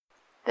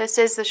This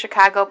is the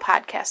Chicago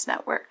Podcast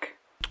Network.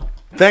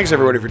 Thanks,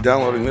 everybody, for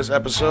downloading this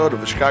episode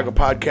of the Chicago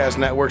Podcast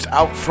Network's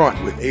Out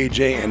Front with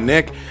AJ and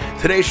Nick.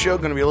 Today's show is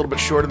going to be a little bit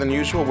shorter than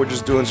usual. We're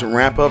just doing some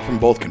wrap-up from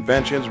both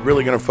conventions.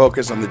 Really going to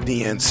focus on the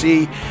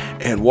DNC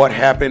and what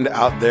happened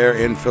out there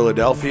in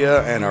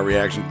Philadelphia and our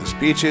reaction to the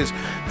speeches.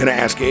 Going to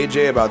ask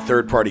AJ about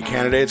third-party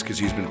candidates because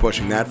he's been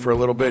pushing that for a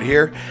little bit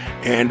here.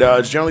 And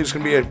it's generally just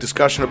going to be a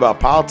discussion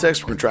about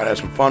politics. We're going to try to have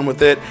some fun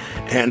with it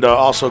and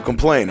also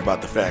complain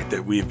about the fact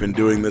that we've been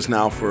doing this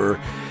now for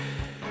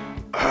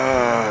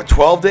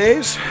 12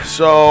 days,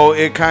 so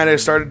it kind of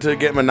started to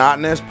get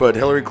monotonous, but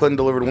Hillary Clinton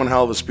delivered one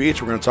hell of a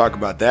speech. We're going to talk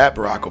about that,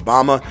 Barack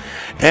Obama,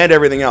 and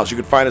everything else. You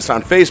can find us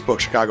on Facebook,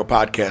 Chicago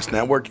Podcast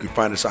Network. You can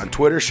find us on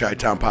Twitter,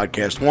 Chi-Town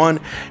Podcast 1,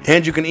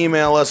 and you can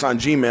email us on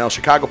Gmail,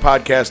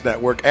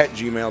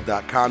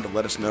 chicagopodcastnetwork@gmail.com to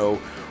let us know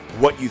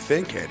what you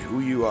think and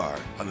who you are.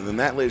 Other than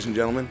that, ladies and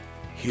gentlemen,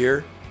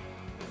 here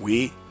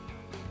we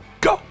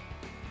go.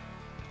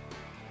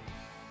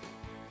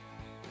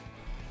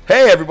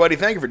 Hey everybody,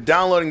 thank you for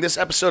downloading this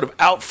episode of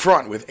Out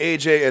Front with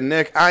AJ and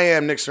Nick. I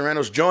am Nick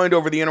Serenos, joined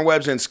over the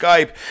interwebs and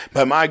Skype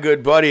by my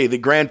good buddy, the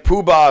grand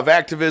poobah of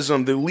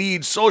activism, the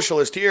lead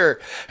socialist here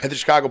at the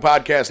Chicago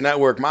Podcast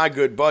Network. My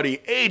good buddy,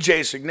 AJ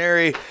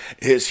Signeri,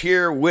 is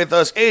here with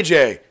us.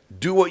 AJ,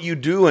 do what you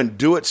do and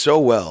do it so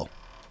well.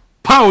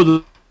 Power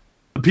the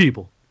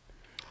people.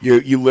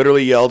 You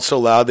literally yelled so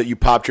loud that you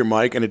popped your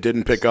mic and it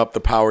didn't pick up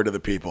the power to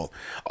the people.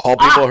 All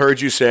people heard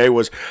you say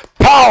was,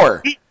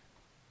 power!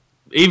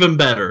 Even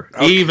better.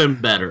 Okay. Even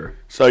better.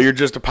 So you're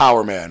just a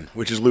power man,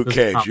 which is Luke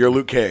Cage. You're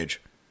Luke Cage.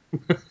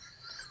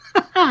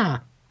 All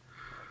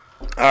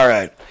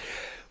right.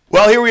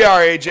 Well, here we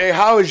are, AJ.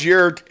 How is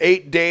your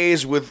 8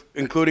 days with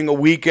including a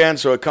weekend,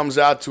 so it comes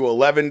out to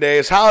 11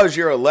 days? How has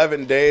your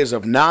 11 days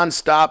of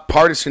nonstop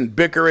partisan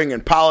bickering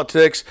and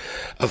politics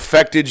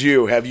affected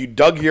you? Have you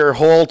dug your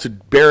hole to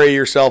bury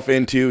yourself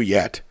into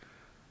yet?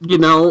 You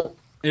know,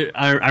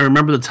 I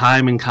remember the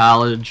time in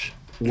college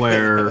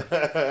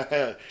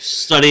where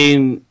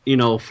studying,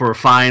 for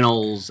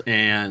finals,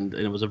 and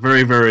it was a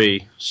very,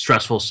 very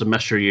stressful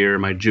semester year,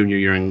 my junior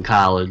year in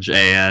college,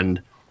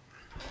 and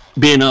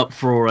being up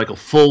for like a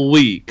full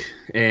week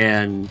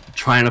and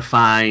trying to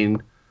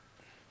find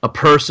a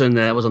person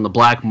that was on the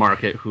black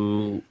market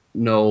to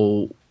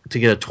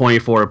get a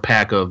 24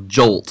 pack of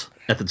Jolt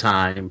at the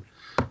time.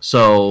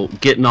 So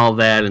getting all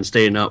that and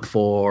staying up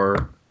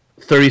for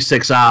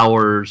 36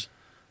 hours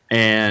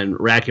and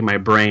racking my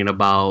brain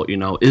about,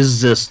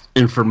 is this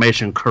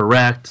information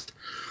correct?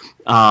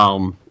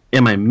 Am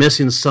I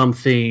missing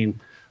something?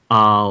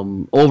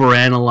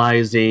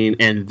 Overanalyzing,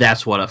 and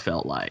that's what it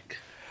felt like.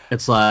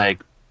 It's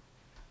like,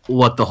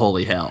 what the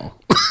holy hell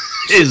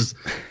is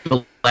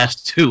the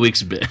last 2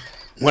 weeks been?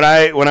 When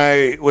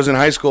I was in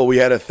high school, we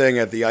had a thing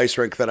at the ice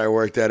rink that I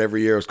worked at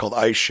every year. It was called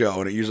Ice Show,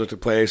 and it usually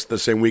took place the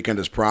same weekend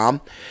as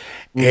prom.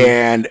 Mm-hmm.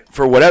 And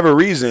for whatever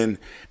reason,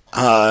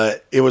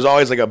 it was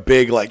always like a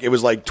big, it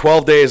was like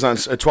 12 hours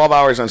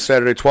on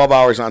Saturday, 12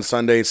 hours on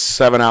Sunday,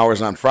 7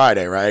 hours on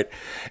Friday, right?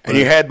 And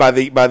you had, by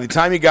the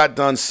time you got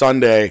done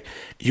Sunday,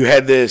 you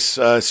had this,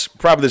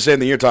 probably the same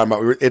thing you're talking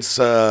about.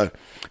 It's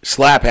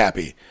slap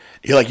happy.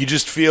 You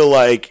just feel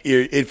like,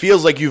 it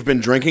feels like you've been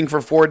drinking for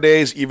 4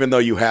 days, even though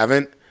you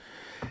haven't.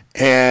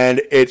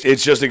 And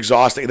it's just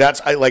exhausting.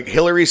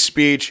 Hillary's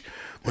speech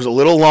was a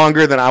little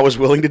longer than I was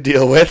willing to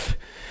deal with.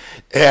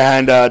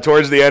 And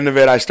towards the end of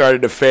it, I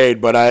started to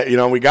fade. But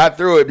we got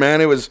through it, man.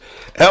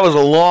 That was a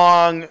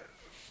long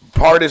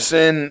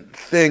partisan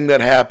thing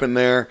that happened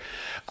there,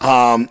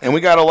 and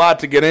we got a lot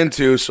to get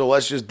into. So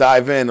let's just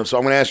dive in. So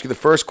I'm going to ask you the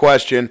first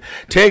question,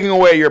 taking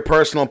away your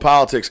personal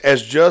politics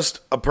as just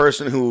a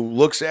person who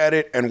looks at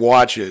it and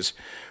watches.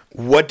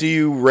 What do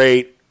you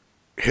rate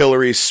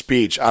Hillary's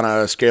speech on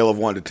a scale of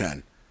 1 to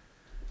 10?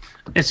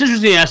 It's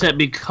interesting you ask that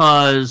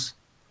because,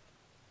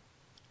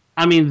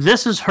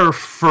 this is her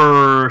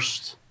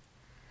first,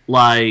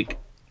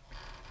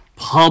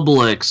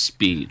 public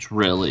speech,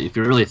 really, if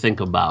you really think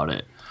about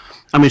it.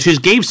 She's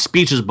gave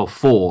speeches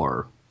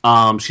before.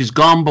 She's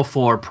gone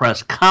before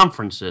press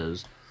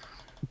conferences.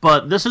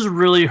 But this is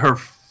really her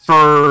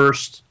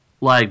first,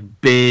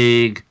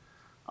 big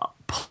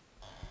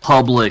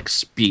public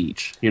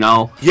speech,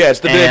 Yeah,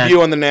 it's the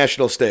debut on the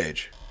national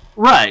stage.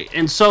 Right.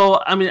 And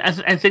so,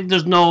 I think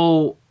there's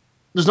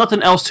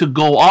nothing else to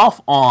go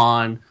off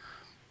on.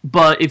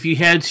 But if you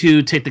had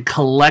to take the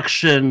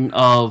collection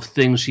of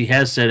things she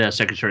has said as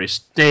Secretary of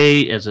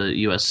State, as a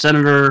U.S.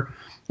 Senator,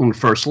 and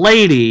First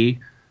Lady,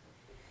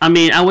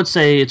 I would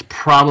say it's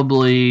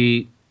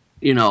probably,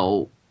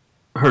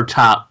 her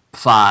top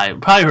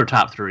 5, probably her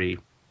top 3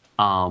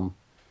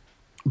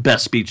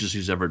 best speeches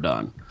she's ever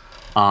done.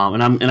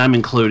 And I'm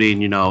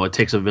including, It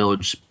Takes a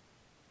Village,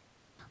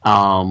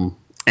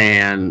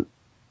 and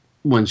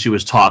when she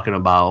was talking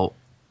about,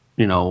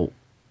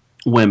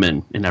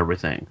 women and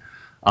everything.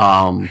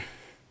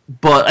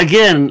 But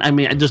again,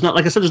 there's not,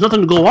 like I said, there's nothing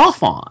to go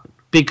off on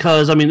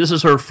because, this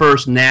is her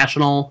first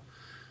national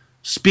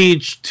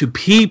speech to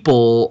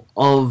people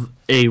of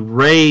a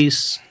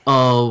race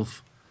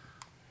of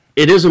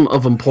it isn't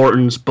of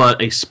importance,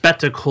 but a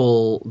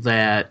spectacle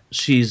that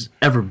she's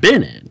ever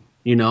been in.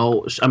 You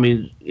know, I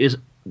mean,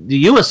 the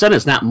U.S. Senate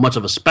is not much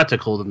of a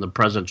spectacle than the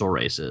presidential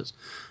races.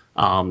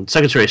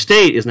 Secretary of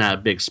State is not a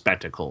big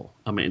spectacle.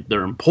 I mean,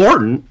 they're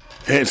important.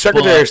 And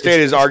Secretary of State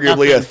is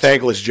arguably a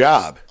thankless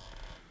job.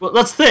 Well,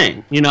 that's the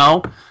thing, you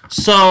know?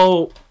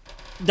 So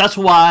that's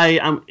why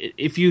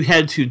if you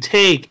had to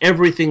take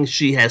everything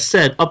she has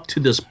said up to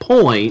this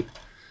point,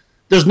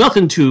 there's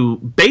nothing to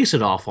base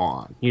it off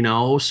on, you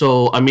know?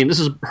 So, I mean, this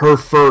is her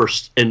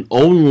first and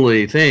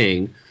only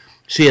thing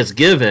she has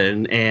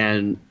given,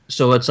 and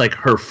so it's like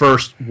her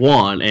first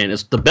one, and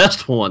it's the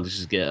best one that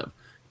she's given.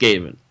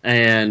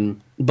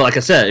 But like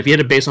I said, if you had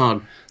to base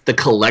on the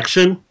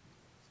collection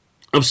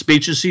of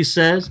speeches she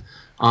says,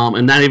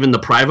 and not even the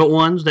private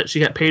ones that she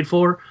got paid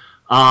for,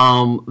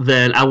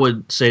 then I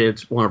would say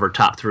it's one of her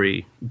top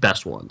 3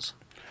 best ones.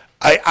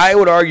 I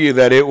would argue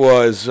that it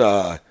was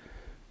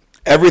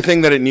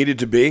everything that it needed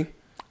to be.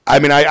 I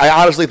mean, I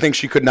honestly think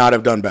she could not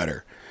have done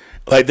better.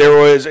 Like,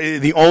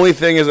 the only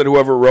thing is that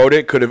whoever wrote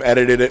it could have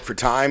edited it for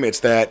time. It's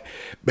that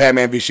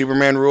Batman v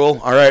Superman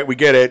rule. All right, we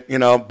get it. You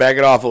know, back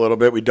it off a little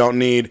bit. We don't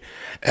need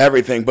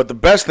everything. But the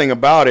best thing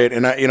about it,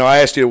 and I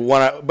asked you,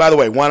 by the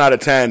way, 1 out of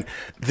 10,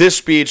 this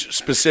speech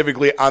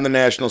specifically on the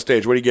national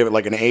stage, what do you give it,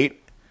 like an 8?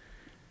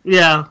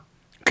 Yeah.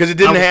 Because it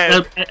didn't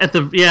have... At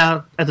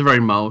the very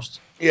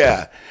most.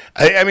 Yeah.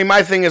 I mean,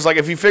 my thing is, like,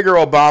 if you figure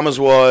Obama's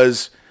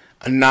was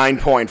a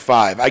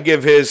 9.5. I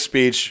give his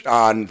speech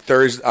on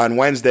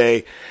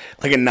Wednesday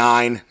like a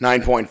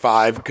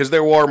 9.5, because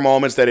there were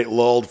moments that it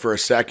lulled for a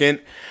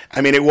second. I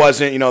mean, it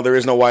wasn't, There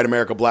Is No White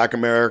America, Black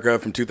America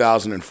from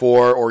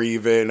 2004, or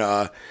even,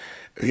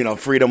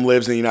 Freedom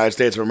Lives in the United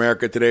States of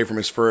America Today from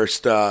his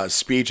first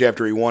speech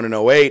after he won in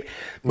 2008.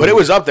 But it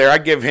was up there.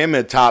 I'd give him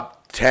a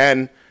top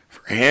 10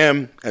 for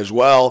him as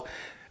well.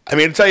 I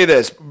mean, to tell you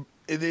this,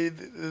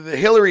 the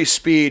Hillary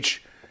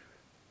speech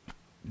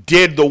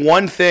did the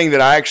one thing that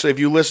I actually, if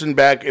you listen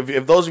back,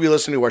 if those of you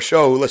listen to our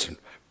show who listen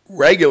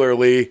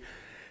regularly,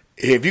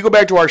 if you go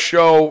back to our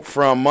show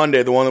from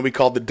Monday, the one that we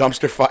called the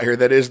dumpster fire,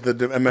 that is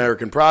the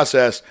American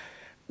process,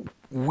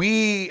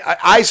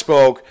 I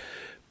spoke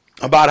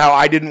about how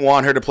I didn't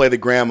want her to play the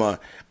grandma.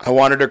 I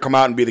wanted her to come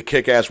out and be the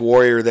kick-ass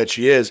warrior that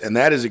she is, and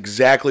that is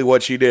exactly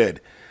what she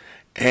did.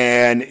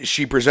 And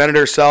she presented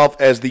herself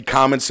as the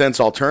common sense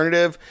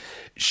alternative.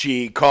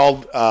 She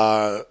called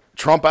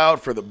Trump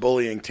out for the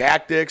bullying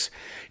tactics.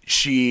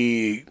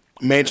 She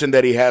mentioned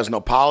that he has no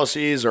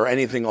policies or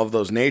anything of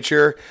those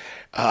nature.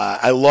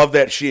 I love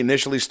that she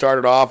initially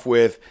started off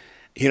with,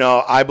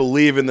 I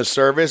believe in the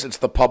service. It's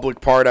the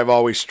public part I've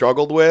always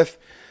struggled with.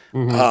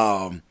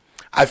 Mm-hmm.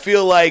 I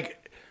feel like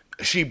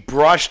she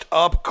brushed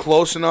up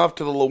close enough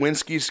to the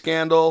Lewinsky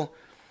scandal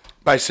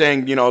by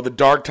saying, the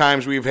dark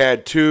times we've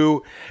had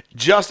too,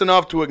 just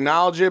enough to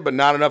acknowledge it, but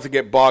not enough to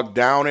get bogged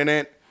down in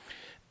it.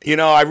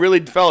 I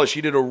really felt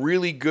she did a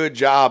really good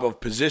job of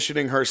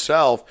positioning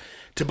herself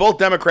to both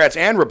Democrats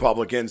and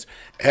Republicans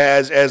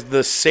as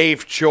the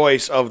safe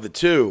choice of the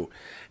two.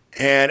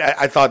 And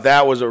I thought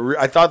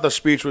I thought the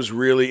speech was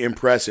really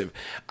impressive.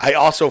 I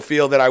also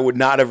feel that I would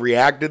not have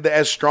reacted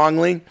as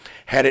strongly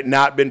had it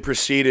not been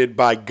preceded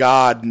by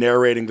God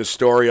narrating the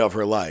story of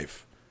her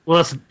life.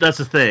 Well, that's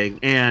the thing,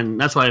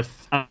 and that's why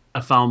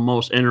I found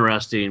most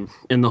interesting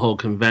in the whole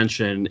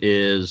convention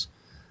is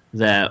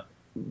that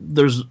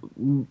there's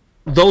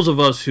those of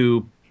us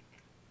who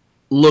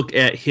look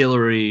at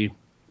Hillary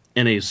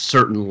in a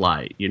certain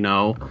light,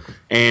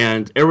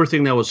 and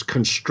everything that was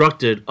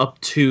constructed up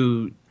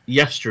to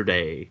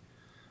yesterday,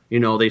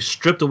 they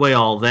stripped away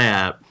all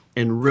that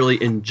and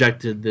really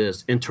injected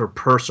this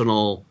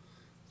interpersonal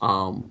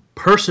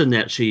person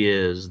that she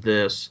is,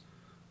 this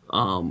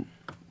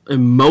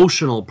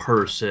emotional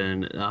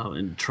person,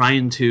 and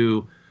trying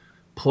to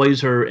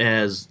place her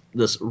as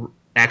this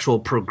actual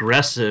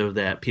progressive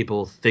that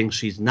people think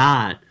she's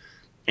not.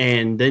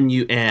 And then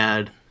you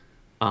add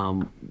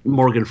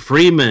Morgan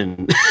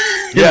Freeman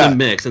in the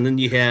mix, and then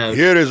you have...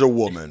 Here is a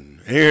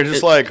woman. Here,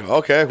 just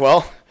okay,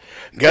 well,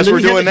 guess we're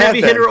doing that then.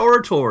 Heavy hitter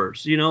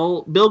orators,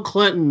 Bill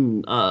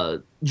Clinton,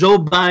 Joe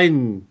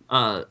Biden,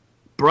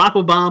 Barack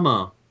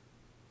Obama,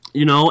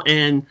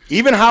 and...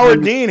 Even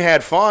Howard Dean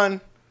had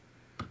fun.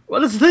 Well,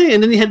 that's the thing.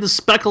 And then you had the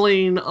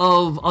speckling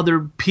of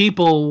other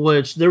people,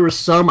 which there were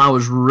some I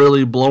was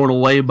really blown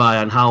away by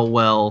on how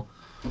well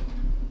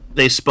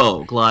they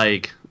spoke,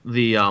 like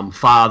the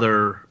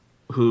father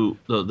who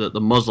the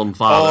Muslim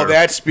father. Oh,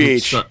 that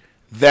speech.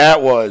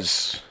 That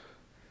was...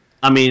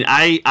 I mean,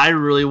 I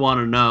really want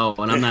to know,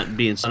 and I'm not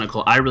being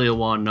cynical, I really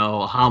want to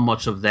know how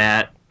much of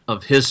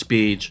his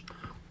speech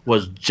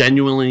was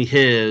genuinely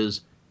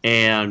his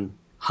and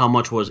how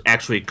much was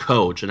actually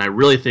coached. And I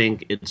really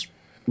think it's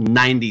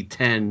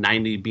 90-10,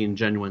 90 being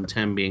genuine,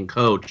 10 being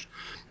coached,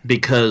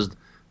 because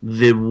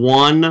the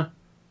one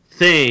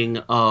thing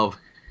of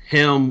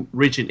him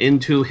reaching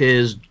into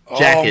his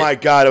jacket. Oh my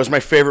God, it was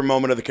my favorite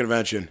moment of the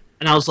convention.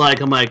 And I was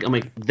like, I'm like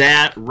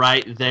that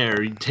right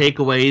there. You take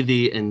away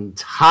the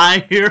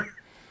entire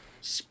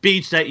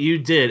speech that you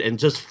did and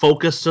just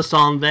focus just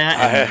on that,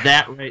 and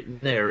that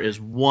right there is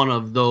one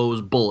of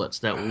those bullets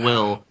that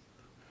will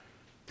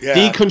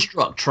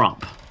deconstruct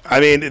Trump. I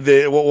mean,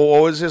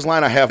 what was his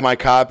line? I have my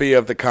copy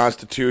of the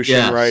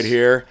Constitution right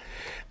here.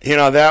 You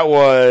know,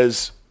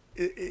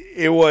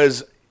 it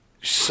was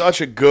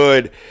such a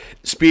good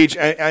speech.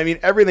 I mean,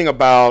 everything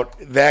about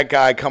that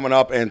guy coming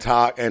up and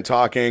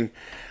talking.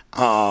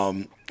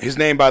 His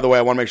name, by the way,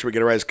 I want to make sure we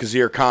get it right, is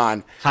Khizr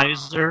Khan.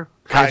 Kaiser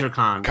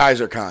Khan.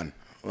 Kaiser Khan.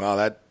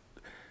 Well,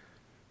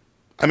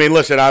 I mean,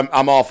 listen,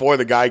 I'm all for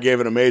the guy. Gave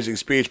an amazing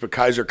speech, but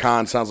Kaiser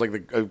Khan sounds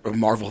like a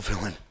Marvel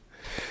villain.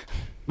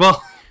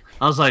 Well,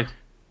 I was like,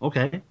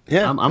 okay,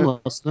 yeah, I'm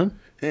listening.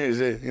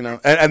 You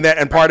know,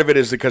 and part of it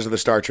is because of the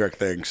Star Trek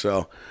thing.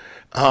 So,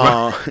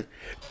 God,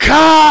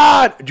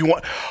 do you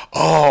want?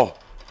 Oh,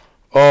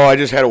 I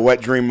just had a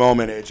wet dream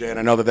moment, AJ, and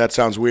I know that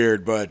sounds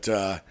weird, but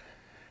I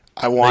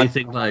want. Do you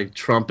think like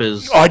Trump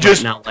is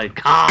now like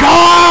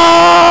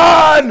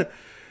Khan?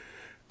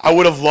 I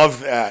would have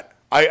loved that.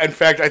 In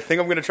fact, I think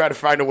I'm going to try to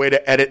find a way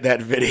to edit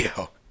that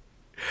video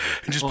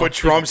and just put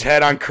Trump's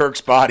head on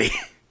Kirk's body.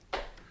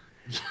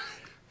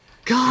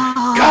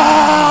 God!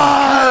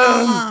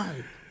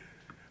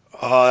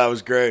 Oh, that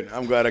was great.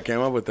 I'm glad I came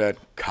up with that.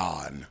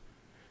 Khan.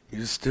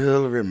 You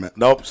still remember?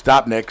 Nope,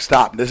 stop, Nick.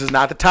 Stop. This is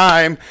not the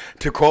time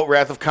to quote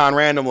Wrath of Khan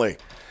randomly.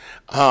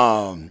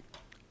 That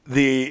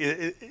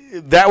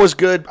was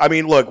good. I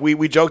mean, look,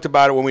 we joked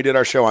about it when we did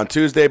our show on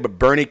Tuesday, but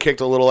Bernie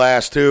kicked a little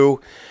ass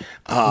too,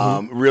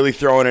 really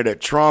throwing it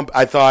at Trump.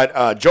 I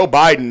thought Joe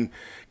Biden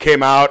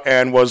came out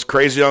and was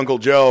Crazy Uncle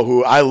Joe,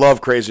 who I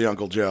love Crazy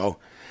Uncle Joe.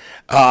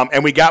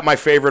 And we got my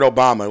favorite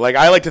Obama. Like,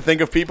 I like to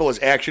think of people as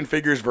action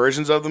figures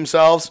versions of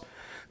themselves,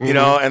 you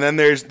know, and then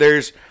there's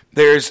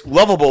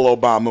lovable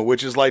Obama,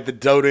 which is like the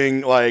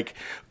doting, like,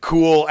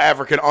 cool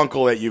African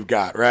uncle that you've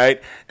got,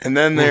 right? And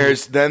then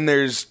there's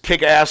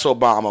kick-ass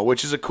Obama,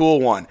 which is a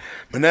cool one.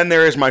 And then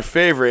there is my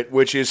favorite,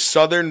 which is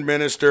Southern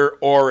Minister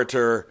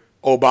Orator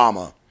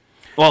Obama.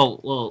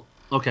 Well,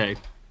 okay.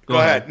 Go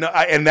ahead. No,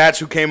 and that's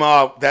who came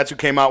out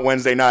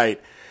Wednesday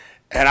night.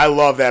 And I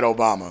love that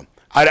Obama.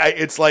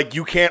 It's like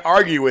you can't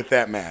argue with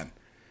that man.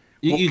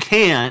 You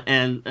can't,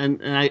 and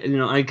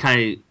I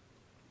kind of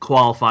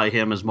qualify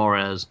him as more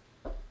as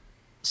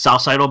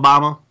Southside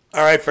Obama.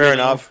 All right, fair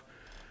enough.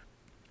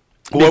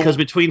 Because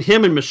between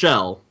him and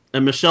Michelle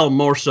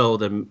more so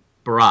than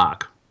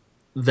Barack,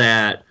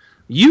 that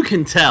you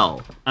can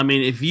tell. I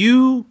mean, if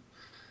you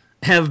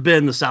have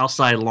been the South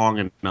Side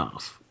long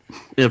enough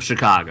of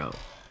Chicago,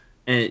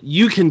 and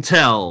you can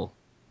tell,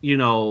 you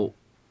know,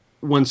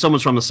 when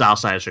someone's from the South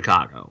Side of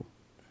Chicago.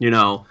 You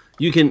know,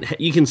 you can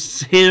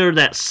hear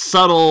that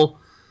subtle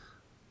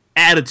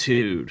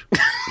attitude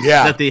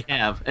that they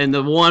have. And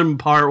the one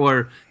part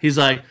where he's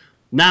like,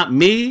 not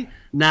me,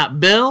 not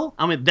Bill.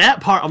 I mean,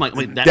 that part, I'm like,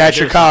 wait, that's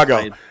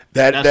Chicago.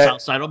 That's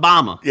Southside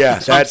Obama. Yeah,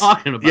 that's what I'm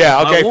talking about.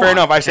 Yeah, okay, fair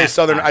enough. I say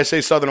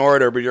Southern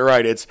Orator, but you're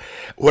right. It's,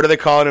 what do they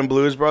call it in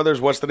Blues Brothers?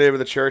 What's the name of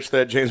the church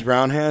that James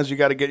Brown has? You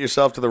got to get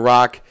yourself to the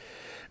Rock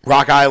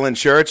Island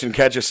Church and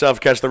catch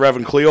the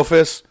Reverend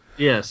Cleophas.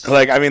 Yes.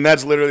 Like, I mean,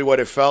 that's literally what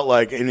it felt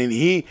like. And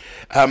then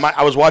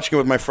I was watching it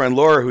with my friend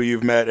Laura, who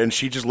you've met, and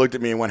she just looked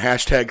at me and went,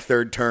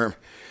 #third term,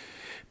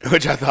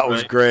 which I thought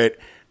was great.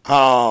 You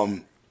saw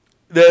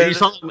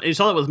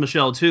that with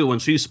Michelle, too, when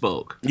she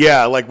spoke.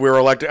 Yeah, like we were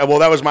elected. Well,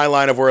 that was my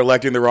line of we're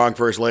electing the wrong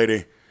first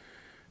lady.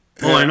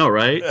 Oh, I know,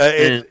 right?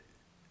 And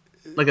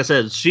like I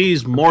said,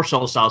 she's more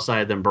so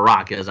Southside than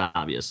Barack is,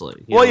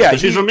 obviously. Yeah.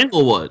 She's from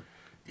Inglewood.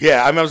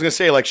 Yeah, I mean, I was going to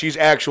say, like, she's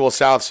actual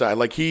South Side.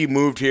 Like, he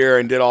moved here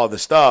and did all the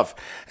stuff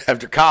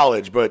after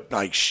college, but,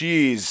 like,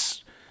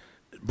 she's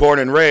born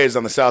and raised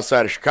on the South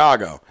Side of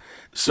Chicago.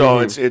 So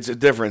it's a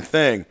different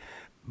thing.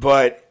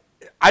 But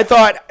I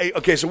thought,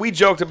 okay, so we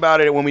joked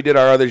about it when we did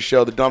our other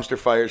show, the Dumpster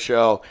Fire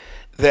show,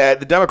 that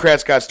the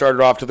Democrats got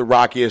started off to the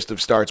rockiest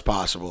of starts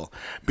possible.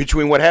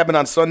 Between what happened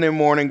on Sunday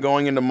morning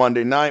going into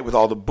Monday night with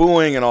all the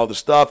booing and all the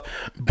stuff,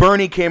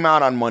 Bernie came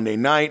out on Monday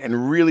night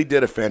and really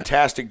did a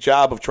fantastic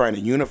job of trying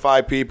to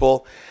unify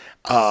people.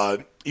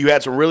 You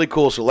had some really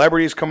cool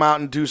celebrities come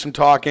out and do some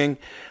talking.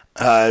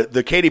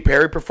 The Katy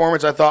Perry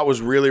performance I thought was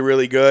really,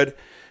 really good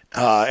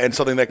and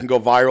something that can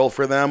go viral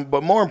for them.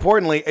 But more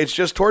importantly, it's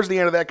just towards the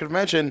end of that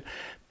convention,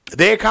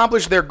 they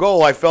accomplished their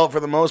goal, I felt, for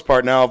the most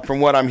part. Now, from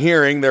what I'm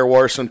hearing, there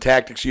were some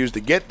tactics used to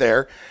get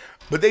there,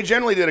 but they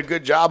generally did a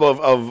good job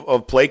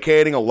of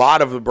placating a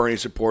lot of the Bernie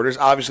supporters.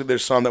 Obviously,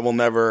 there's some that will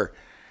never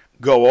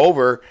go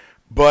over,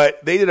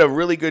 but they did a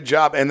really good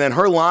job. And then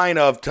her line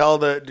of tell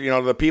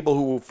the people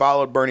who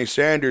followed Bernie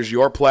Sanders,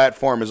 your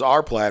platform is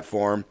our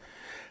platform.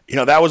 You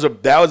know, that was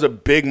a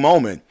big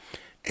moment.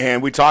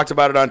 And we talked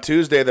about it on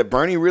Tuesday that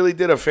Bernie really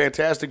did a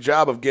fantastic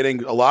job of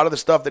getting a lot of the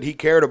stuff that he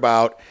cared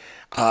about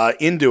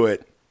into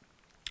it.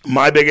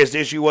 My biggest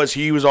issue was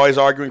he was always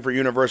arguing for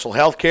universal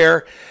health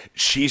care.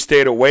 She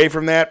stayed away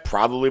from that,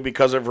 probably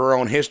because of her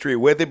own history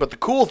with it. But the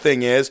cool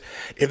thing is,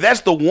 if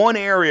that's the one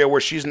area where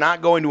she's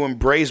not going to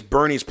embrace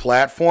Bernie's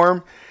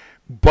platform,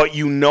 but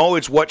you know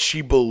it's what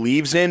she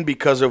believes in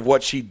because of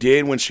what she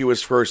did when she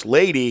was first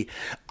lady,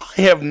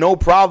 I have no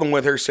problem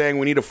with her saying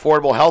we need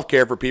affordable health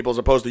care for people as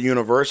opposed to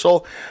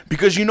universal,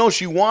 because you know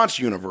she wants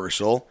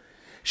universal.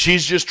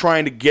 She's just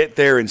trying to get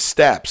there in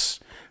steps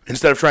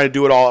instead of trying to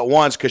do it all at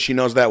once because she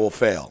knows that will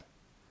fail.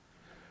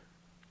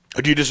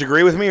 Do you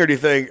disagree with me, or do you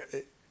think...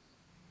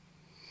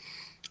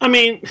 I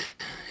mean,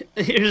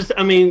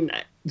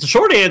 the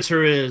short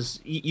answer is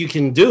you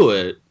can do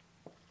it,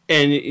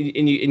 and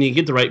you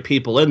get the right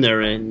people in there,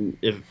 and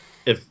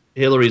if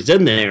Hillary's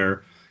in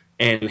there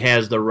and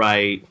has the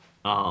right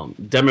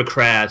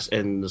Democrats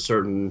and the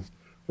certain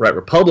right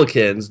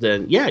Republicans,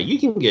 then yeah, you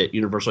can get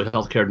universal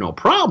health care, no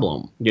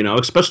problem.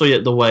 Especially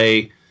the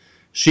way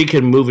she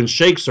can move and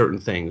shake certain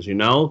things.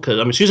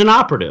 Because she's an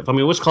operative.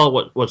 Let's call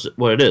it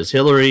what it is.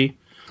 Hillary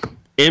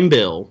and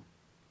Bill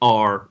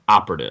are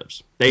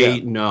operatives. They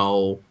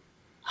know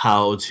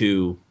how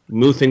to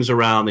move things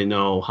around. They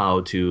know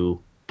how to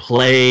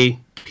play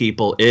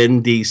people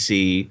in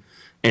D.C.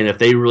 And if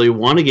they really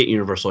want to get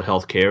universal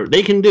health care,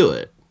 they can do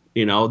it.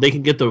 They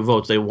can get the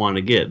votes they want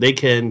to get. They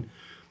can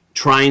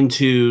trying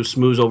to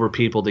smooth over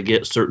people to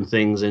get certain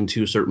things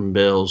into certain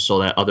bills so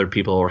that other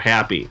people are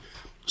happy.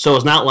 So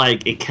it's not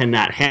like it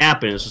cannot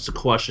happen. It's just a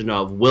question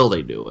of will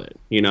they do it,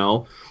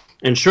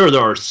 And sure,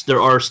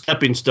 there are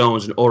stepping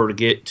stones in order to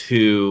get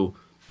to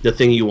the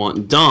thing you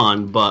want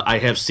done, but I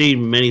have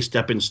seen many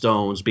stepping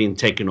stones being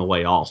taken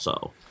away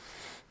also.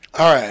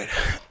 All right.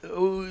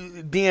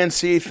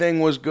 DNC thing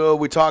was good.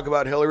 We talk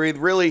about Hillary.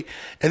 Really,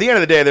 at the end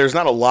of the day, there's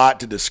not a lot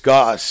to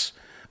discuss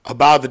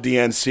about the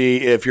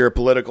DNC if you're a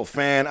political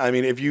fan.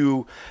 If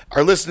you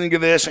are listening to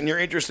this and you're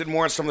interested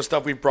more in some of the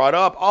stuff we've brought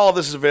up, all of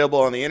this is available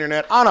on the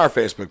internet, on our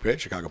Facebook page,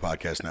 Chicago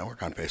Podcast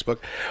Network on Facebook.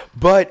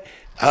 But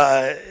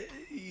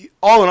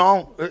all in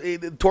all,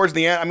 towards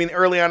the end,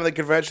 early on in the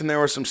convention, there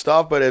was some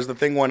stuff, but as the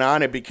thing went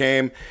on, it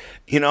became,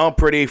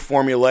 pretty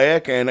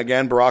formulaic. And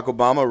again, Barack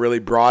Obama really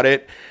brought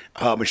it.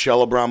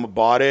 Michelle Obama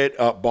bought it.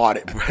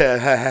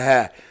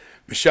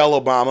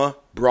 Michelle Obama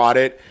brought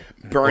it.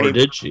 Or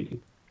did she?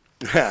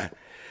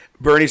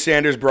 Bernie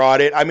Sanders brought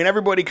it.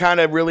 Everybody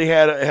kind of really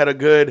had a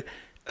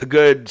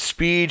good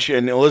speech.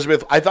 And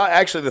Elizabeth, I thought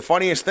actually the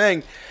funniest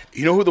thing,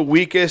 who the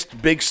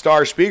weakest big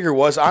star speaker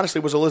was?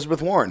 Honestly, was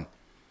Elizabeth Warren.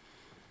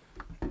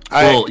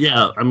 There's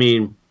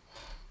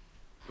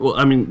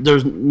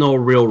no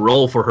real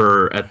role for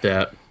her at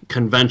that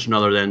convention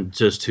other than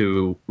just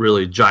to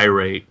really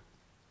gyrate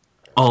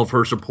all of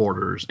her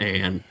supporters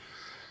and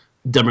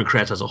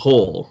Democrats as a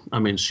whole.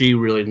 She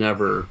really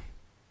never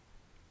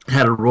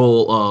had a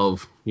role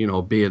of,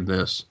 being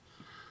this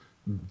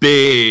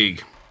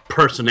big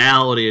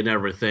personality and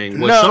everything,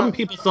 which some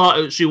people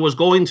thought she was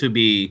going to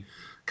be,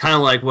 kind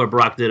of like what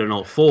Barack did in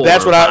 2004.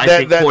 That's what I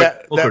think Cory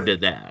Booker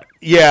did that.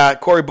 Yeah,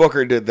 Cory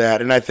Booker did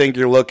that, and I think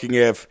you're looking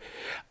if,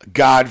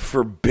 God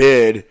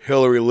forbid,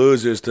 Hillary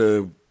loses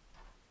to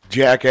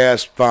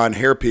Jackass Von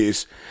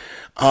Hairpiece.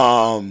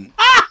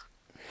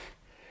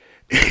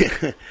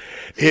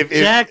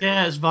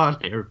 Jackass Von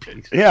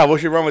Hairpiece. Yeah, we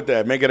should run with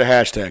that. Make it a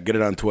hashtag. Get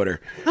it on Twitter.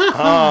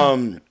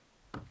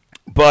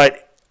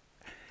 But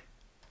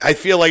I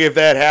feel like if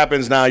that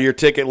happens now, your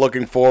ticket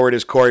looking forward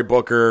is Cory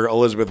Booker,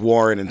 Elizabeth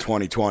Warren in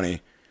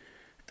 2020.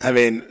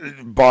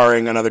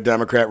 Barring another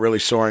Democrat really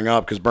soaring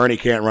up, because Bernie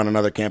can't run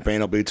another campaign;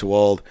 he'll be too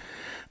old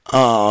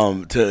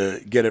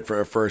to get it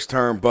for a first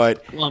term.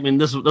 But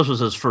this was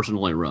his first and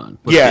only run.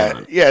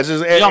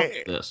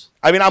 This.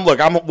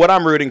 What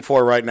I'm rooting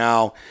for right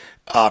now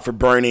for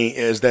Bernie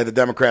is that the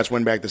Democrats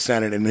win back the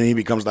Senate, and then he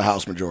becomes the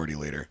House Majority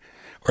Leader,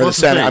 or the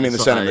Senate. The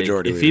Senate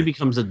Majority Leader. If he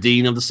becomes the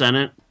dean of the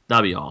Senate,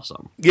 that'd be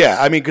awesome.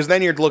 Yeah, because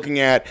then you're looking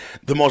at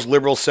the most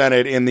liberal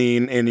Senate in the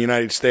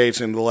United States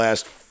in the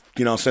last.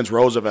 Since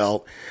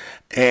Roosevelt,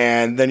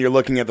 and then you're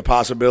looking at the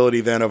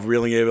possibility then of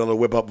really able to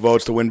whip up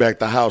votes to win back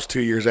the House 2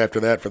 years after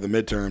that for the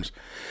midterms.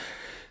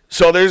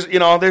 So there's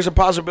a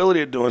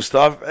possibility of doing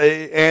stuff,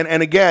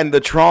 and again the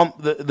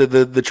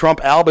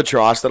Trump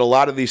albatross that a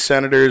lot of these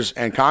senators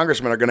and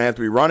congressmen are going to have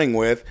to be running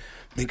with,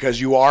 because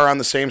you are on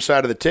the same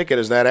side of the ticket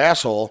as that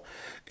asshole.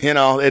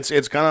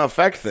 It's going to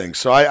affect things.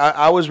 So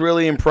I was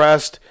really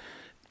impressed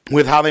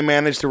with how they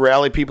managed to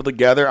rally people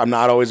together. I'm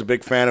not always a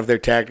big fan of their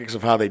tactics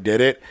of how they did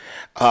it.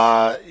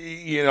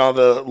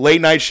 The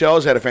late night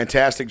shows had a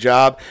fantastic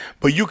job,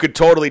 but you could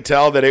totally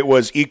tell that it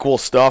was equal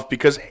stuff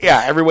because,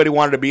 everybody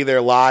wanted to be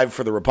there live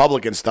for the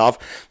Republican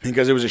stuff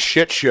because it was a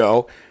shit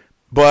show.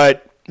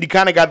 But you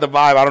kind of got the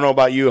vibe. I don't know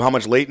about you, how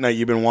much late night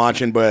you've been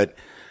watching, but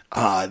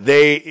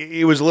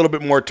it was a little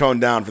bit more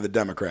toned down for the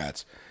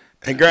Democrats.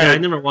 And granted, I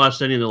never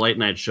watched any of the late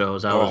night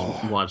shows.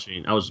 My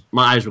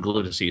eyes were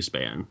glued to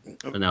C-SPAN,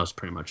 and that was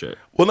pretty much it.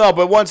 Well, no,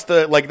 but once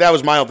that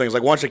was my own thing.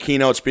 Once a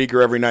keynote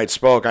speaker every night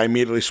spoke, I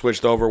immediately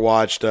switched over,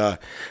 watched, for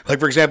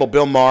example,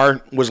 Bill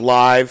Maher was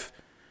live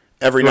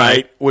every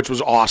night, which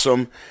was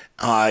awesome.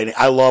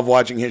 I love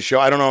watching his show.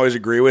 I don't always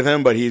agree with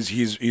him, but he's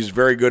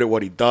very good at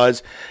what he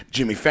does.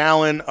 Seth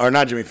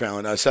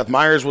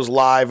Meyers was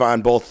live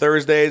on both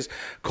Thursdays.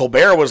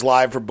 Colbert was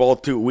live for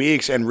both 2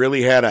 weeks and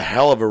really had a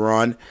hell of a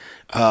run.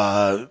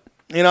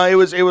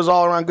 it was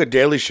all around good.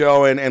 Daily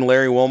Show and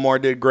Larry Wilmore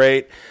did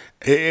great.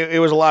 It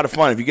was a lot of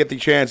fun. If you get the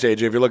chance,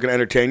 AJ, if you're looking to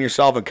entertain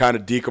yourself and kind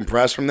of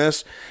decompress from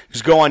this,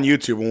 just go on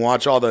YouTube and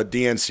watch all the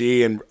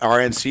DNC and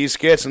RNC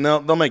skits, and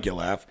they'll make you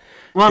laugh.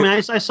 Well, I mean,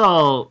 I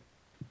saw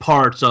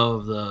parts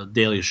of the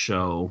Daily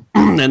Show,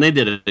 and they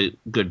did a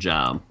good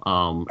job.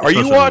 Are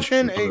you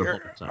watching?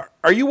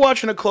 Are you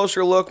watching a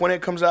closer look when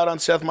it comes out on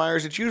Seth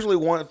Meyers? It's usually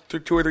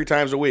 2 or 3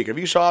 times a week. Have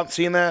you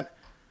seen that?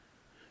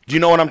 Do you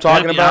know what I'm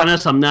talking about? To be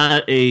honest, I'm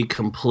not a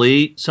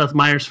complete Seth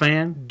Meyers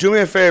fan. Do me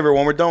a favor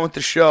when we're done with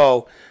the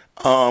show.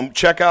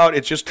 Check out.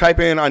 It's just type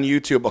in on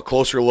YouTube a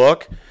closer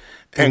look,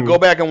 and go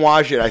back and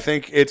watch it. I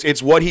think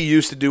it's what he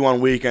used to do on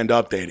Weekend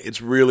Update.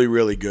 It's really,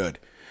 really good.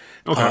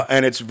 Okay.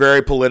 And it's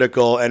very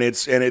political, and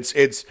it's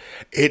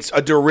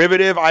a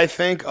derivative, I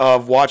think,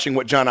 of watching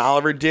what John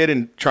Oliver did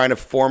and trying to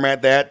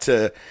format that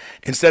to,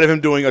 instead of him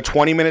doing a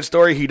 20-minute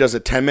story, he does a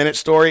 10-minute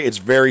story. It's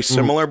very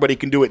similar, but he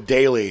can do it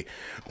daily,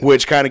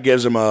 which kind of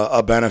gives him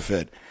a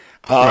benefit.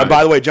 Right. And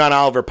by the way, John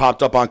Oliver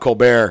popped up on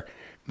Colbert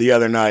the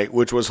other night,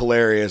 which was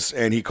hilarious,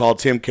 and he called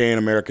Tim Kaine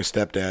America's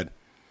stepdad.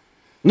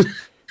 It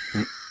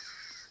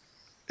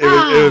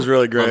was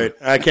really great.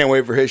 I can't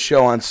wait for his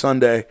show on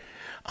Sunday.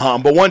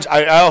 But once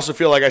I also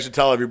feel like I should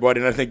tell everybody,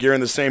 and I think you're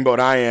in the same boat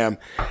I am.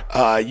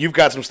 You've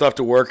got some stuff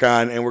to work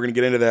on, and we're going to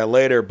get into that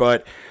later.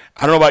 But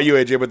I don't know about you,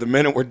 AJ, but the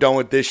minute we're done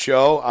with this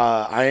show,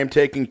 I am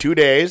taking 2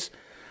 days,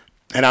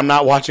 and I'm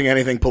not watching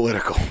anything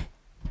political.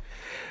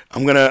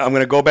 I'm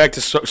gonna go back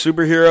to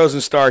superheroes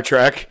and Star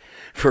Trek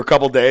for a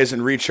couple days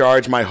and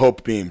recharge my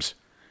hope beams.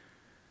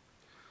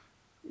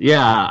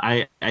 Yeah,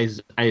 I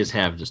just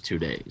have just 2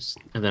 days,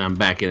 and then I'm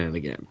back in it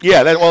again.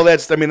 Yeah,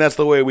 that's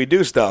the way we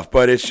do stuff.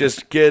 But it's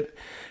just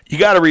you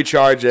got to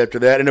recharge after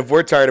that. And if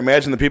we're tired,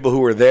 imagine the people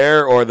who are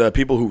there or the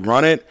people who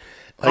run it.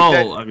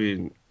 I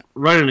mean,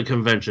 running a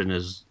convention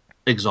is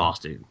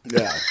exhausting.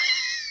 Yeah,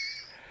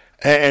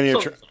 and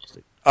you're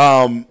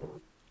exhausting.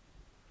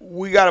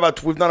 We've done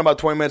about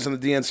 20 minutes on the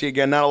DNC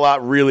again. Not a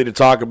lot really to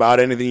talk about.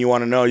 Anything you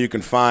want to know, you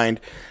can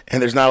find,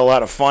 and there's not a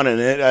lot of fun in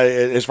it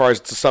as far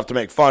as stuff to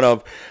make fun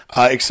of,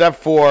 except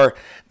for.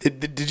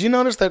 Did you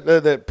notice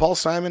that Paul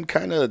Simon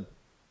kind of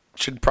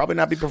should probably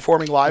not be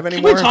performing live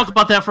anymore? Can we talk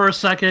about that for a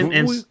second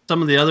and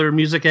some of the other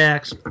music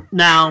acts?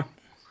 Now,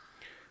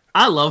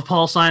 I love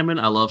Paul Simon.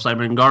 I love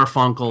Simon and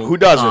Garfunkel. Who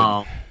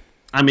doesn't?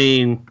 I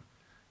mean,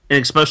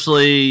 and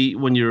especially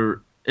when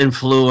you're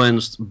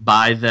influenced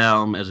by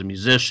them as a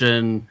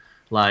musician,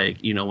 like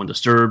when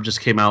Disturbed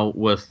just came out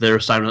with their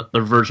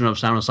version of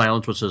Sound of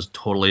Silence, which is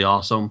totally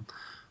awesome.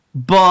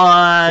 But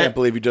I can't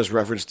believe you just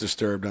referenced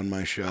Disturbed on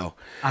my show.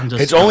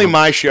 It's only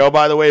my show,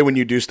 by the way, when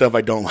you do stuff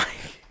I don't like.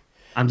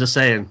 I'm just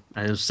saying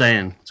it's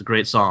a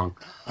great song.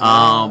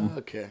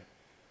 Okay.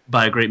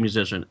 By a great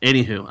musician.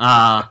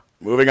 Anywho,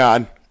 moving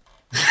on.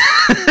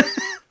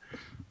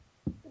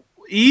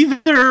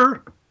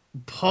 Either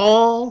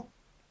Paul,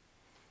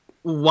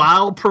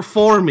 while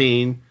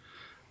performing,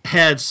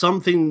 had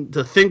something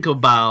to think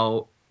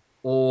about,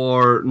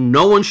 or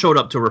no one showed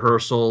up to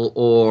rehearsal,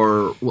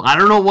 or I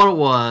don't know what it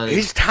was.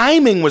 His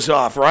timing was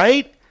off,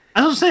 right?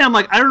 I was saying,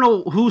 I don't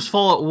know whose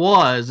fault it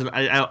was, and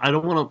I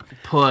don't want to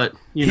put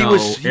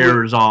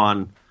errors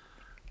on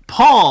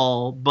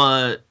Paul,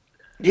 but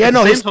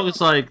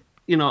it's like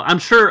I'm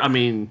sure. I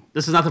mean,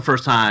 this is not the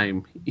first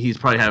time he's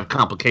probably had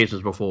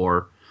complications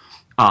before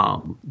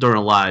during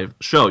a live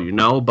show,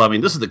 But I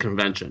mean, this is the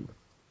convention.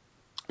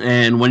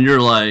 And when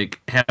you're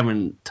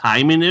having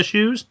timing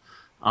issues,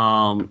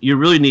 you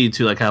really need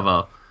to have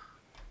a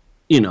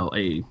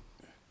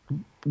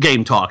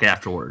game talk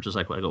afterwards. It's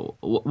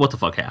what the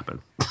fuck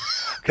happened?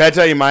 Can I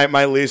tell you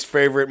my least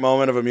favorite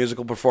moment of a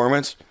musical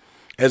performance?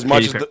 As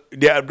much as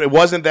it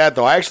wasn't that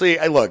though. Actually,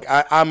 I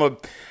am a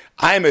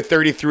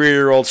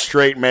 33-year-old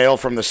straight male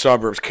from the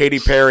suburbs. Katy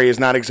Perry is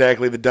not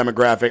exactly the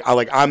demographic.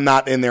 I'm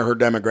not in her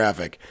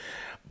demographic,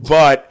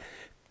 but.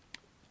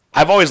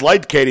 I've always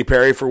liked Katy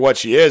Perry for what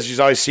she is. She's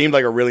always seemed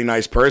like a really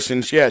nice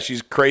person. Yeah,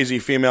 she's crazy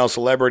female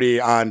celebrity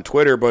on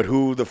Twitter, but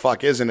who the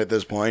fuck isn't at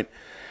this point?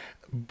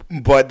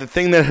 But the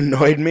thing that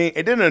annoyed me,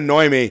 it didn't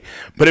annoy me,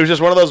 but it was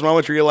just one of those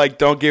moments where you're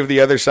don't give the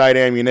other side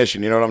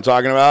ammunition. You know what I'm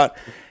talking about?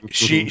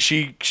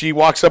 She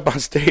walks up on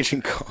stage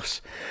and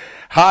goes,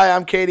 "Hi,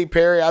 I'm Katy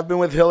Perry. I've been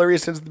with Hillary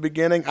since the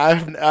beginning.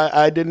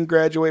 I didn't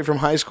graduate from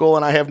high school,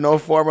 and I have no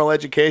formal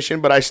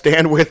education, but I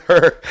stand with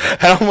her."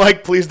 And I'm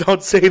like, please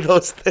don't say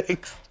those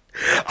things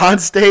on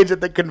stage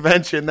at the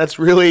convention. That's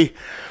really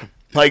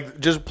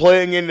just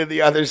playing into the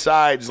other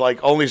sides.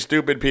 Only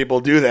stupid people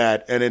do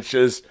that, and it's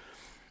just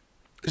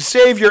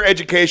save your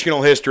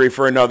educational history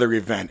for another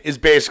event is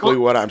basically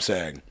what I'm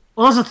saying.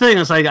 Well, that's the thing.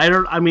 It's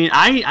I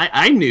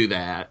knew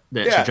that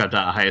she dropped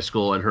out of high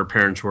school and her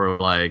parents were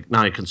not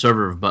only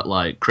conservative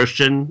but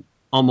Christian,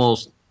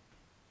 almost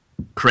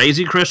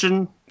crazy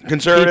Christian,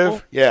 conservative.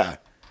 People. Yeah.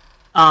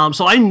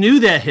 So I knew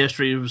that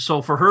history.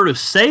 So for her to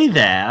say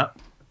that.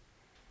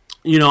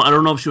 I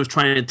don't know if she was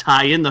trying to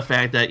tie in the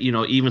fact that,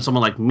 even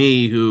someone like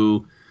me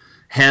who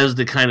has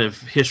the kind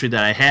of history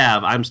that I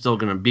have, I'm still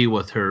going to be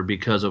with her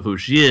because of who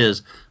she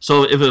is.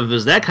 So if it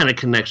was that kind of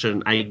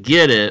connection, I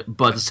get it.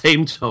 But the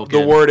same token,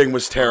 the wording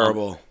was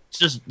terrible.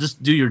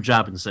 Just do your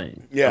job and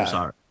sing. Yeah. I'm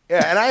sorry.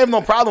 Yeah, and I have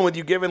no problem with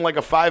you giving like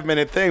a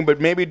 5-minute thing, but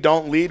maybe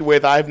don't lead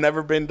with I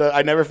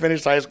never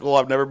finished high school,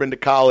 I've never been to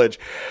college,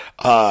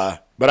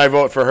 but I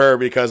vote for her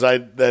because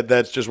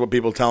that's just what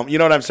people tell me. You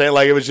know what I'm saying?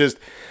 Like it was just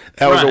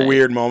that was a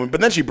weird moment.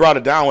 But then she brought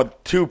it down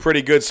with 2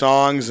 pretty good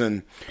songs,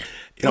 and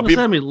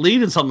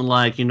leading something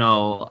like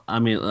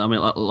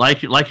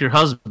like your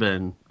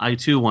husband, I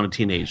too want a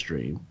teenage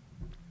dream.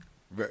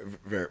 Very,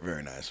 very,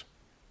 very nice.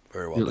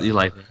 Very well done. You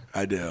like it?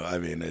 I do. I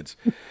mean, it's.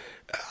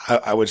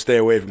 I would stay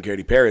away from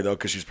Katy Perry, though,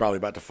 because she's probably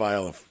about to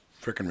file a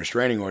freaking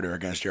restraining order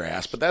against your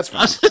ass, but that's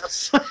fine.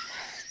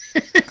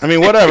 I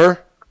mean,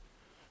 whatever.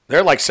 There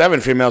are like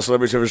 7 female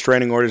celebrities who have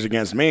restraining orders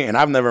against me, and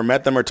I've never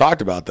met them or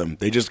talked about them.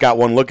 They just got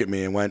one look at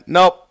me and went,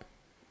 nope.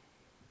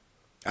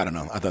 I don't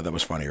know. I thought that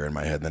was funnier in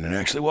my head than it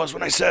actually was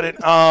when I said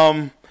it.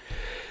 All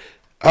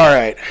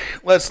right.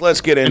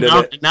 Let's get into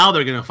it. Now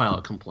they're going to file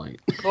a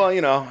complaint. Well,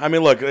 I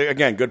mean, look,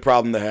 again, good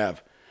problem to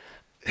have.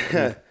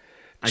 I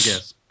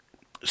guess.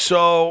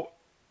 So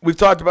we've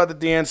talked about the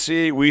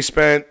DNC. We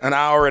spent an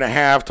hour and a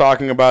half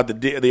talking about the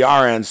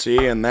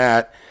RNC and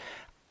that.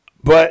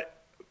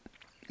 But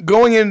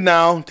going in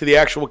now to the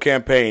actual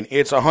campaign,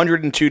 it's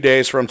 102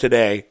 days from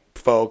today,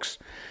 folks,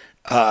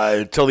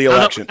 till the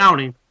election. Not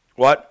counting.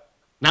 What?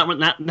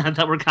 Not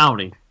that we're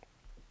counting.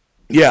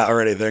 Yeah,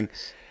 or anything.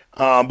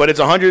 But it's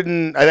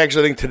 100. I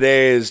actually think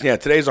today's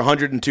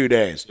 102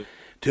 days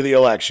to the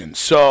election.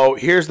 So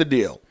here's the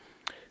deal.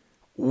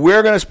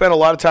 We're going to spend a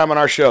lot of time on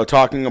our show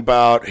talking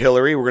about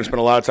Hillary. We're going to spend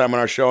a lot of time on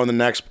our show in the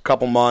next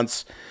couple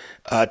months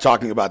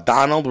talking about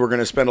Donald. We're going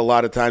to spend a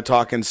lot of time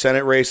talking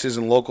Senate races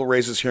and local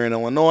races here in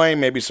Illinois,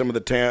 maybe some of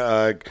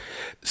the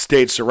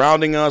states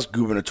surrounding us,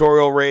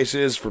 gubernatorial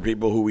races for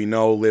people who we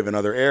know live in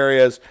other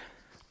areas.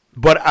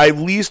 But I at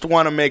least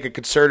want to make a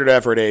concerted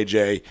effort,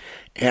 AJ,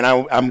 and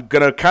I'm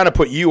going to kind of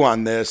put you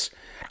on this.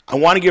 I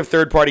want to give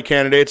third-party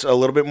candidates a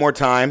little bit more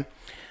time.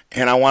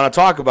 And I want to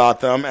talk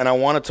about them,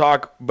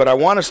 but I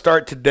want to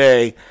start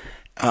today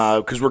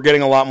because we're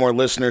getting a lot more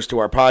listeners to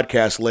our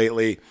podcast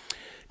lately.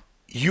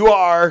 You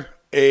are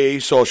a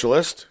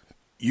socialist,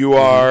 you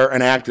are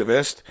an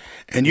activist,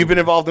 and you've been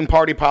involved in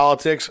party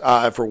politics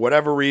for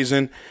whatever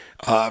reason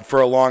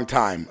for a long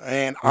time.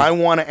 And I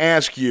want to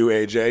ask you,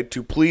 AJ,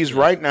 to please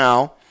right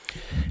now,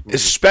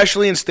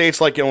 especially in states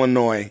like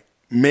Illinois,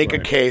 make a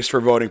case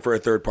for voting for a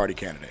third-party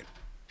candidate.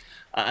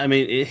 I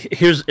mean,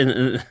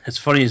 it's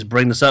funny you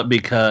bring this up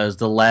because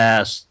the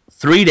last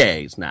 3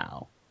 days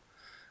now,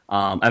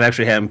 I've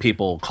actually had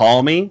people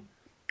call me,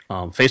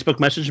 Facebook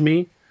message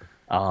me,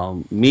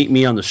 meet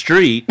me on the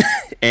street,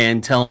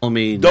 and tell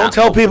me. Don't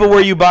tell people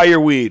where you buy your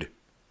weed.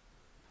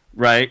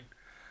 Right.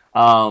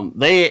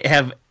 They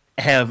have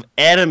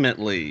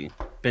adamantly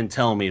been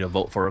telling me to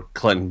vote for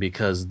Clinton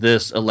because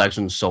this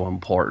election is so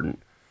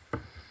important.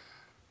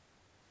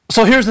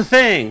 So here's the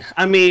thing.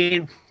 I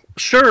mean.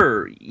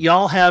 Sure,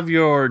 y'all have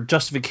your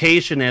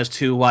justification as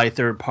to why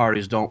third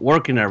parties don't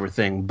work and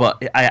everything,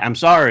 but I'm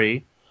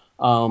sorry,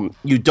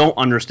 you don't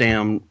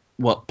understand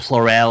what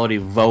plurality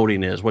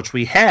voting is, which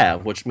we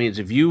have, which means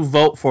if you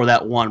vote for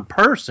that one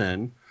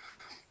person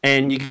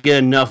and you get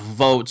enough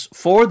votes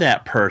for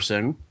that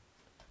person,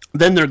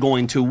 then they're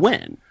going to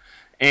win.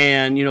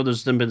 And,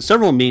 there's been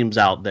several memes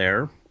out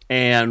there,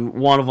 and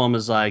one of them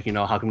is like,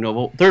 how come you don't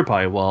vote third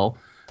party? Well,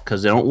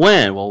 because they don't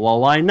win. Well,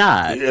 why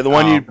not? Yeah, the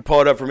one you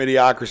pulled up from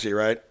Idiocracy,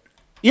 right?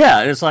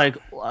 Yeah, it's like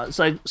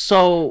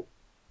so.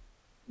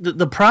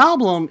 The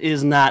problem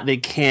is not they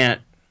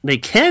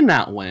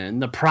cannot win.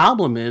 The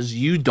problem is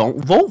you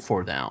don't vote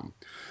for them.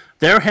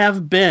 There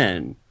have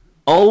been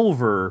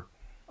over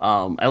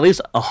at least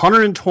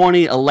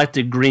 120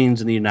 elected Greens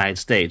in the United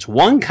States.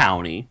 One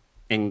county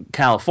in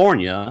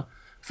California,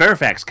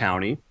 Fairfax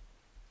County,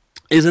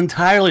 is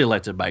entirely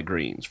elected by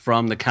Greens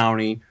from the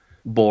county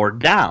board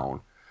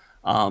down.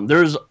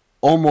 There's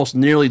almost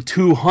nearly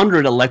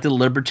 200 elected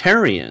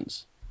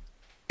libertarians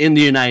in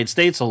the United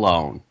States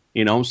alone.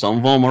 Some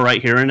of them are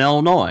right here in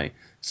Illinois.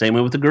 Same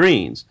way with the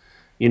Greens.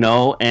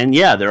 And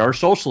yeah, there are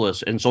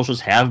socialists, and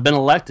socialists have been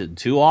elected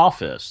to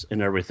office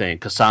and everything.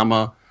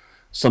 Kshama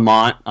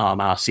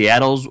Sawant,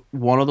 Seattle's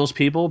one of those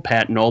people.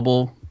 Pat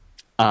Noble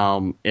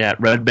at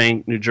Red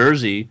Bank, New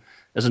Jersey,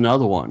 is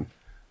another one.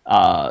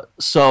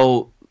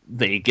 So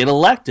they get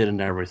elected and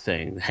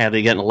everything. Have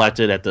they gotten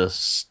elected at the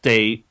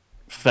state,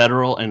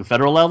 federal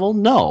level?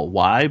 No.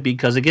 Why?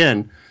 Because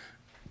again,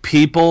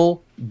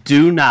 people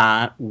do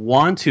not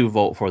want to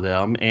vote for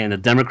them, and the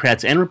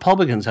Democrats and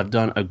Republicans have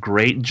done a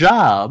great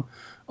job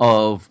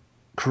of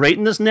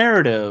creating this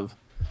narrative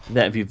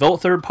that if you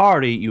vote third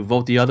party, you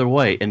vote the other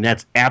way, and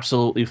that's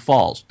absolutely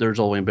false. There's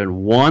only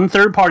been one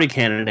third party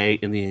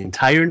candidate in the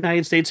entire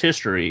United States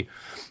history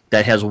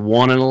that has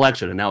won an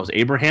election, and that was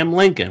Abraham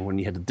Lincoln when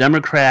you had the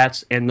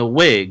Democrats and the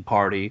Whig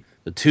Party,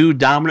 the two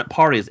dominant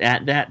parties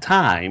at that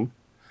time.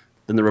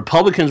 Then the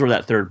Republicans were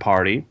that third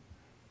party,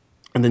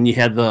 and then you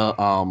had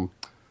the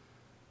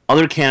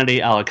other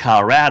candidate out of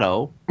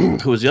Colorado,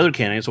 who was the other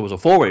candidate, so it was a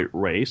four-way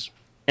race,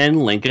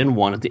 and Lincoln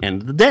won at the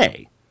end of the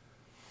day.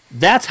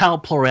 That's how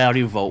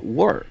plurality vote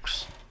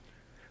works.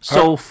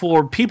 So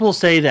for people to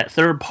say that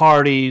third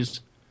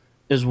parties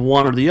is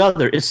one or the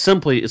other, it's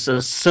simply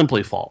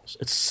false.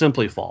 It's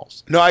simply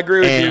false. No, I agree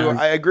with you.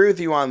 I agree with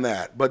you on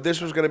that. But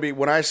this was going to be,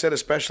 when I said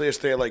especially a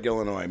state like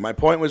Illinois, my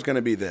point was going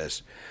to be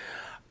this.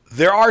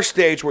 There are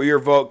states where your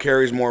vote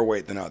carries more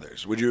weight than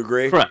others. Would you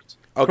agree? Correct.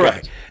 Okay.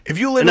 Correct. If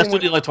you live and that's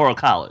with the Electoral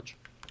College.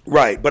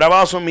 Right. But I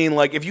also mean,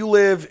 like, if you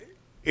live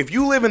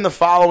in the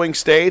following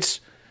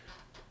states,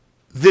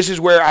 this is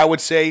where I would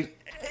say,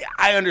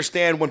 I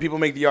understand when people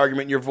make the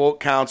argument your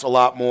vote counts a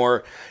lot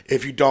more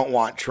if you don't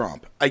want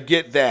Trump. I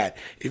get that.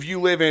 If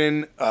you live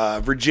in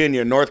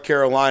Virginia, North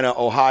Carolina,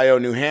 Ohio,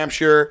 New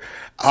Hampshire,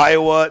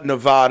 Iowa,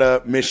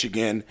 Nevada,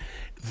 Michigan,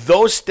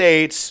 those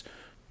states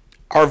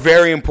are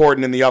very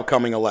important in the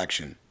upcoming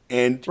election.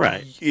 And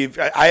right. If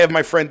I have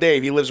my friend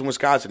Dave, he lives in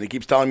Wisconsin. He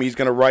keeps telling me he's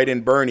going to write in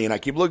Bernie, and I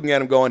keep looking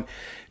at him going,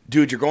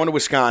 dude, you're going to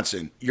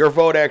Wisconsin. Your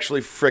vote actually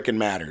frickin'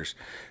 matters.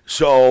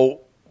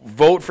 So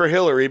vote for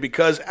Hillary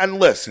because, and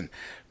listen,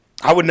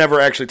 I would never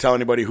actually tell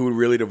anybody who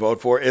really to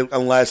vote for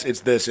unless it's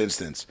this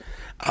instance.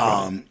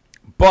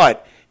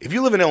 But if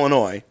you live in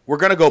Illinois, we're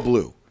going to go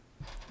blue.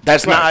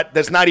 That's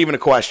not even a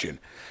question.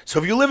 So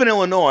if you live in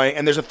Illinois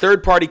and there's a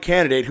third-party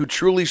candidate who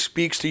truly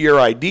speaks to your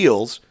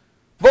ideals,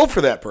 vote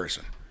for that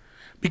person.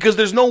 Because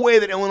there's no way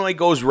that Illinois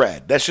goes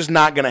red. That's just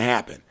not going to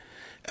happen.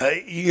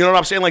 You know what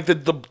I'm saying? Like the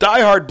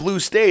diehard blue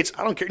states,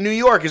 I don't care. New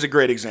York is a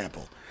great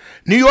example.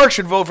 New York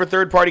should vote for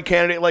third-party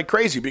candidate like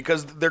crazy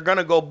because they're going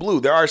to go blue.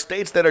 There are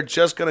states that are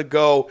just going to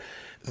go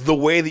the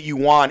way that you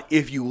want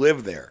if you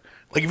live there.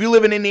 Like if you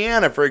live in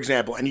Indiana, for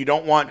example, and you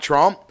don't want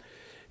Trump,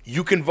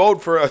 you can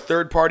vote for a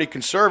third-party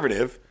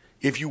conservative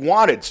if you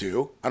wanted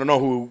to. I don't know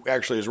who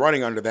actually is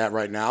running under that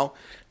right now.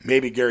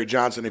 Maybe Gary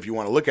Johnson if you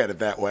want to look at it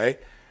that way.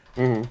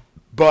 Mm-hmm.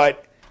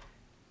 But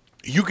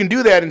you can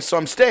do that in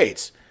some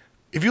states.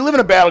 If you live in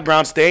a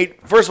battleground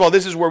state, first of all,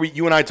 this is where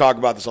you and I talk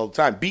about this all the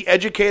time. Be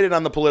educated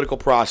on the political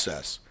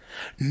process.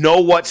 Know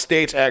what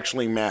states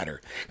actually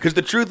matter. Because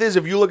the truth is,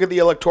 if you look at the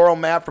electoral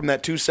map from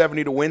that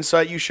 270 to win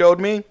site you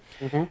showed me,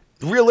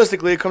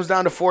 realistically it comes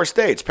down to 4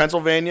 states,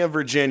 Pennsylvania,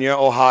 Virginia,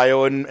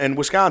 Ohio, and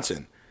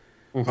Wisconsin.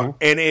 And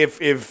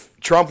if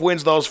Trump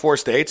wins those 4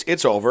 states,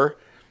 it's over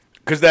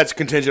because that's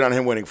contingent on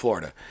him winning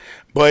Florida.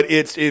 But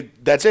that's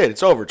it.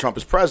 It's over. Trump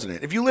is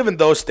president. If you live in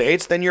those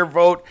states, then your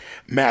vote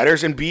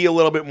matters and be a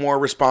little bit more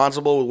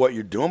responsible with what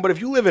you're doing. But if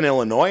you live in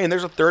Illinois and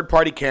there's a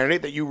third-party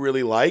candidate that you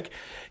really like,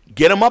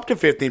 get them up to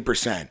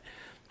 15%.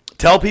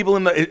 Tell people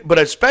but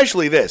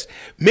especially this,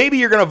 maybe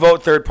you're going to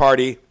vote third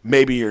party,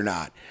 maybe you're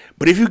not.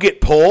 But if you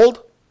get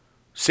polled,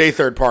 say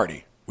third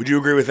party. Would you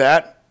agree with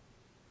that?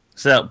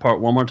 Say that part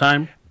one more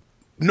time.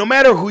 No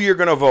matter who you're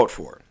going to vote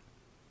for.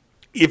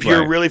 If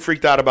you're really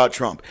freaked out about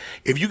Trump,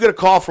 if you get a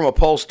call from a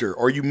pollster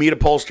or you meet a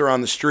pollster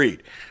on the street,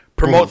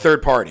 promote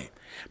third party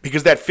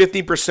because that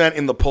 50%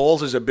 in the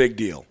polls is a big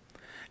deal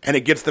and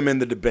it gets them in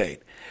the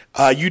debate.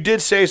 You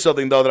did say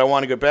something, though, that I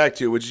want to get back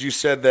to, which is you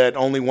said that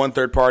only one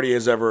third party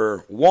has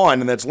ever won,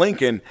 and that's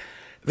Lincoln.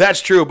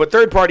 That's true, but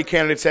third-party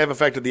candidates have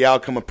affected the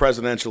outcome of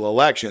presidential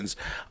elections.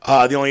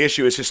 The only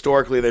issue is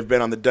historically they've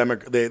been on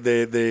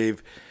the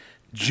they've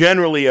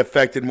generally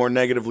affected more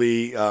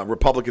negatively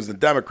Republicans than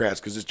Democrats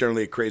because it's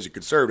generally a crazy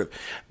conservative.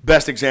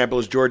 Best example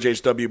is George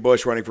H.W.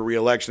 Bush running for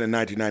re-election in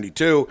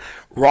 1992.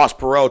 Ross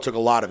Perot took a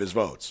lot of his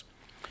votes.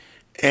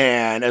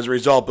 And as a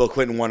result, Bill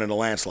Clinton won in a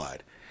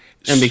landslide.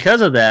 And because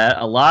of that,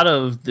 a lot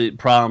of the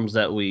problems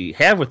that we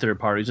have with third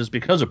parties is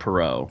because of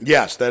Perot.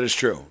 Yes, that is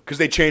true. Because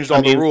they changed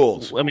all the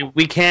rules. I mean,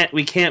 we can't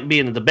be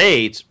in the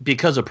debates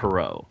because of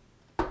Perot.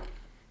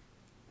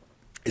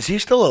 Is he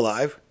still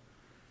alive?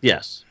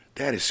 Yes.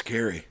 That is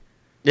scary.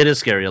 It is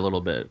scary a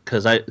little bit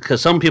because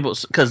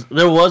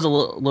there was a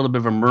little bit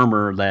of a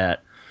murmur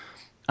that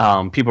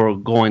people were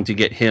going to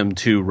get him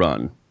to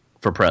run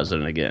for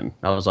president again.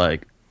 I was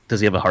like,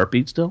 does he have a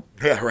heartbeat still?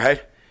 Yeah,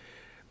 right.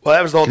 Well,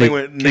 that was the whole thing.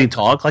 Can he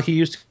talk like he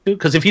used to?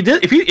 Because if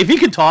he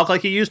could talk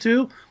like he used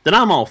to, then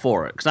I'm all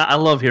for it. Because I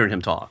love hearing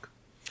him talk.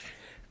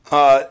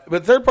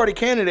 But third-party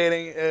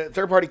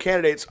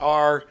candidates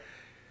are.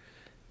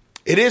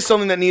 It is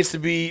something that needs to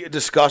be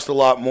discussed a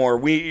lot more.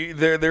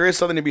 There is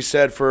something to be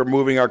said for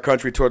moving our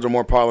country towards a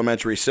more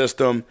parliamentary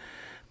system,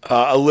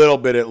 a little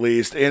bit at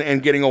least,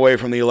 and getting away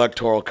from the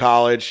Electoral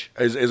College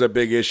is a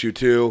big issue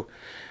too.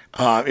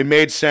 It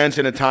made sense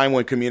in a time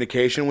when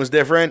communication was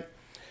different.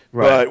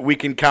 Right. But we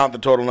can count the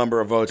total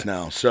number of votes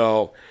now.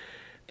 So,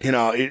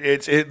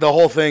 the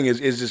whole thing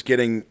is just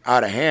getting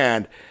out of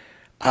hand.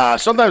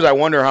 Sometimes I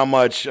wonder how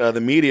much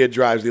the media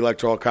drives the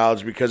Electoral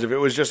College because if it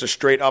was just a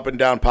straight up and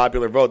down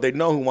popular vote, they'd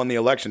know who won the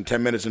election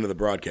 10 minutes into the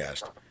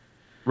broadcast.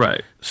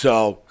 Right.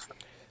 So,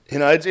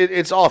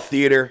 it's all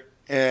theater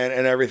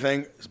and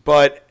everything.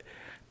 But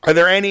are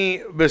there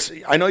any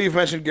 – I know you've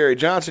mentioned Gary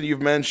Johnson.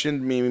 You've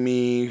mentioned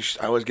Mimi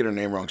 – I always get her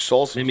name wrong.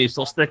 Mimi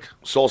Solstick?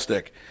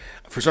 Solstick.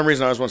 For some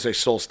reason, I always want to say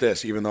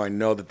solstice, even though I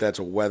know that that's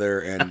a weather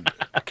and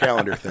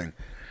calendar thing.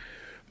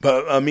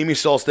 but Mimi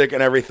Solstick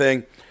and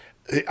everything.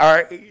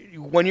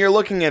 When you're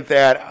looking at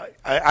that,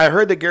 I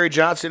heard that Gary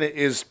Johnson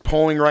is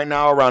polling right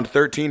now around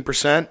 13%.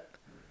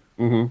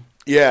 Mm-hmm.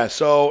 Yeah,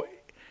 so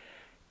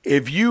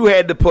if you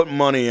had to put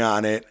money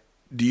on it,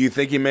 do you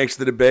think he makes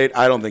the debate?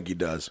 I don't think he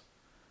does.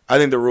 I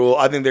think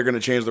they're going to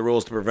change the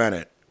rules to prevent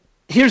it.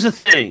 Here's the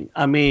thing.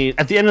 I mean,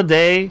 at the end of the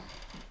day,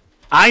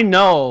 I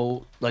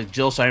know, like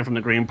Jill Stein from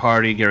the Green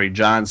Party, Gary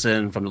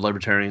Johnson from the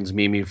Libertarians,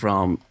 Mimi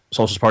from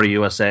Socialist Party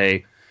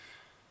USA,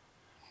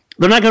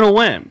 they're not going to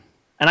win.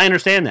 And I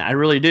understand that. I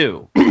really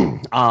do.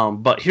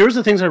 But here's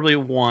the things I really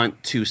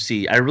want to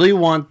see. I really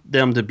want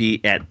them to be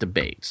at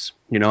debates.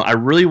 You know, I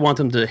really want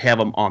them to have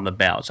them on the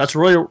ballots. That's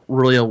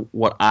really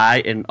what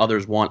I and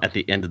others want at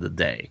the end of the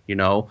day, you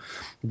know,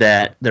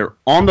 that they're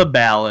on the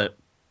ballot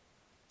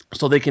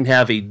so they can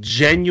have a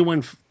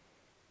genuine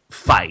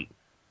fight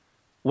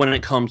when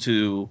it comes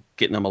to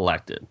getting them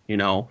elected, you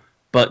know,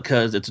 but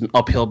because it's an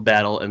uphill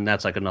battle, and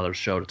that's like another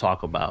show to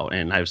talk about.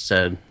 And I've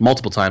said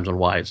multiple times on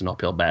why it's an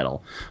uphill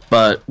battle.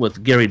 But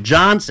with Gary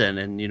Johnson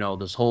and, you know,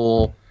 this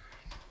whole,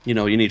 you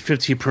know, you need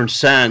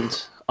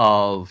 50%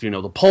 of, you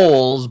know, the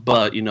polls,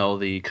 but, you know,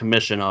 the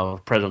Commission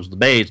of Presidential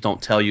Debates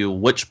don't tell you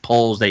which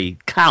polls they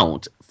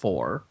count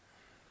for.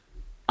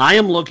 I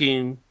am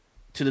looking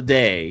to the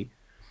day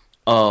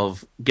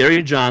of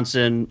Gary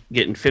Johnson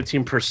getting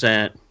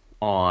 15%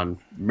 on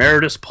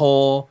Meredith's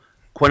poll,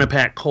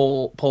 Quinnipiac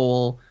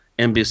poll,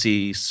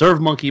 NBC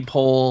ServeMonkey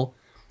poll,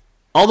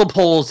 all the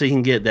polls they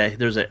can get that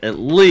there's at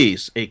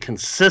least a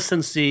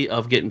consistency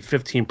of getting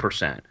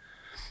 15%.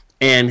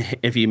 And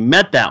if he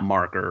met that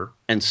marker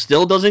and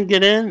still doesn't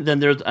get in, then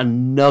there's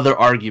another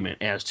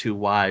argument as to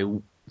why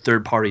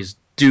third parties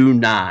do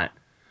not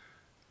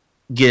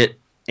get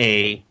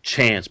a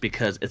chance,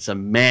 because it's a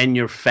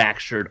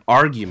manufactured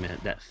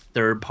argument that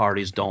third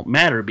parties don't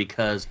matter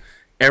because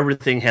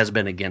everything has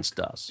been against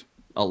us.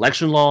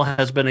 Election law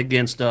has been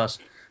against us.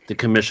 The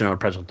Commission on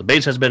Presidential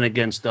Debates has been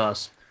against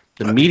us.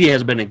 The media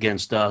has been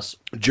against us.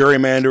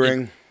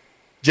 Gerrymandering,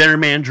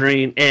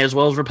 as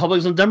well as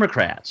Republicans and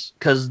Democrats,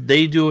 because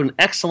they do an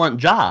excellent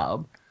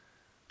job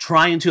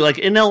trying to, like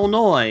in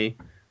Illinois,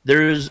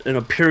 there's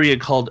a period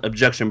called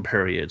objection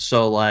period.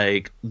 So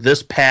like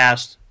this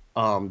past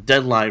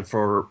deadline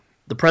for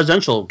the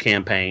presidential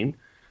campaign,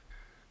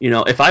 you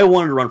know, if I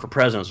wanted to run for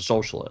president as a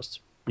socialist,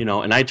 you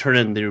know, and I turn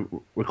in the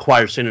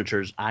required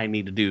signatures I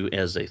need to do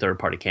as a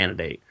third-party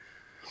candidate,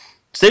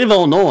 state of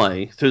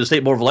Illinois, through the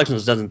State Board of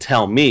Elections, doesn't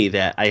tell me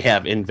that I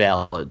have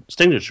invalid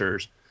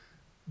signatures.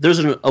 There's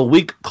a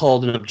week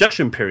called an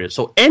objection period.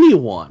 So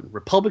anyone,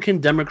 Republican,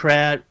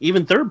 Democrat,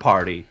 even third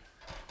party,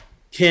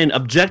 can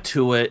object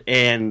to it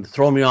and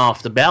throw me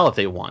off the ballot if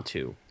they want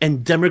to.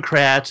 And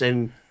Democrats,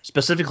 and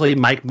specifically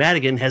Mike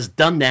Madigan, has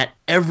done that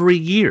every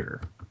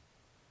year.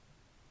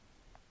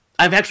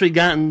 I've actually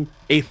gotten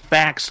a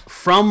fax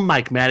from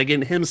Mike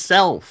Madigan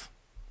himself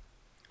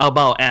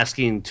about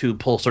asking to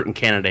pull certain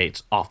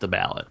candidates off the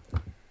ballot.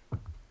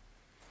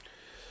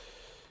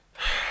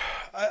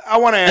 I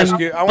want to ask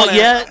you. But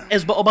yet,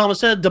 as Obama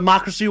said,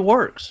 democracy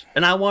works,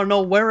 and I want to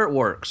know where it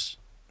works.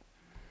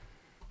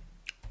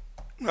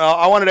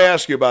 I wanted to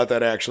ask you about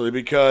that actually,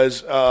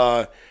 because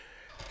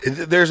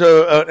there's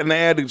an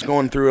ad that's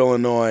going through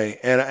Illinois,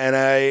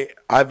 and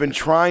I've been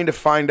trying to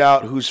find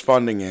out who's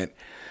funding it.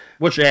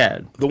 Which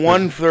ad? The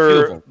one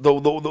for the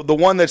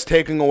one that's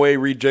taking away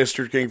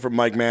redistricting from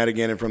Mike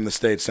Madigan and from the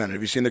state senate.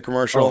 Have you seen the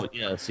commercial? Oh,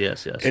 yes.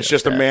 It's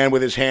just a man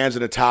with his hands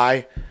in a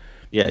tie.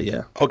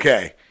 Yeah.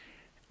 Okay.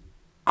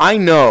 I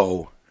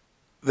know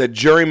that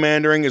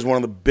gerrymandering is one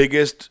of the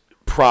biggest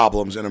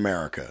problems in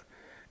America.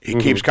 It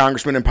keeps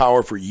congressmen in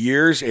power for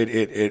years.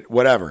 It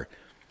whatever.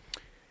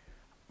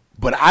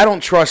 But I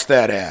don't trust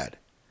that ad,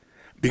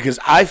 because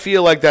I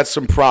feel like that's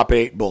some Prop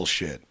 8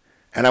 bullshit.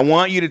 And I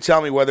want you to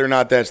tell me whether or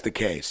not that's the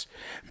case.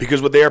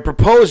 Because what they are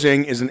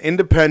proposing is an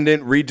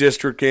independent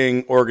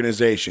redistricting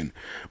organization,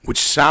 which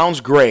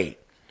sounds great.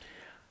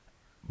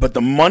 But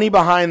the money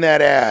behind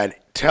that ad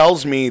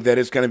tells me that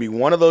it's going to be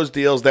one of those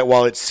deals that,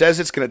 while it says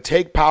it's going to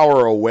take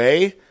power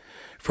away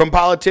from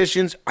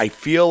politicians, I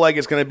feel like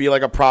it's going to be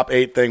like a Prop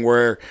 8 thing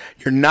where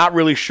you're not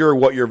really sure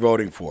what you're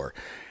voting for.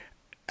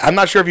 I'm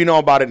not sure if you know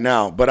about it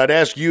now, but I'd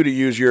ask you to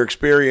use your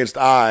experienced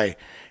eye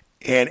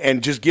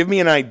and just give me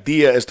an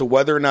idea as to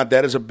whether or not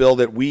that is a bill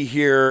that we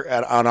here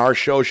on our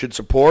show should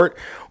support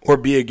or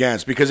be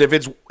against. Because if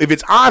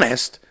it's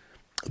honest,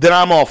 then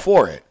I'm all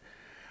for it.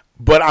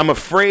 But I'm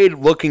afraid,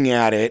 looking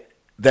at it,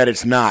 that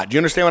it's not. Do you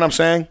understand what I'm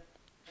saying?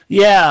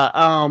 Yeah,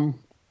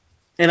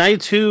 and I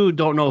too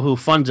don't know who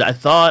funds it. I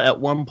thought at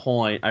one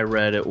point I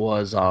read it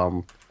was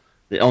the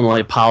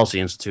Illinois Policy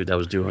Institute that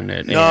was doing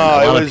it. And a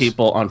lot of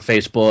people on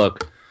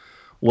Facebook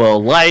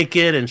will like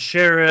it and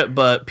share it,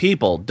 but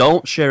people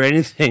don't share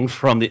anything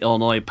from the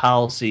Illinois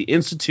Policy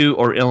Institute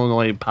or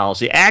Illinois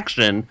Policy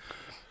Action,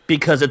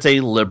 because it's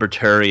a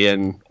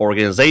libertarian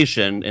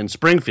organization in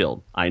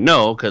Springfield. I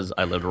know, because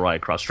I lived right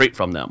across street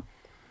from them.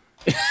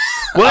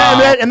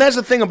 Well, and that's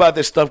the thing about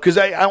this stuff, because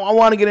I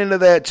want to get into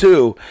that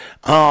too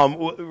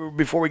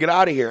before we get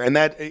out of here, and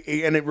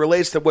it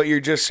relates to what you're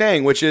just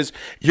saying, which is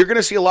you're going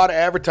to see a lot of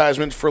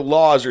advertisements for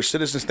laws or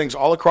citizens things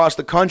all across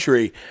the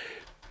country,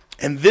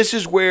 and this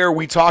is where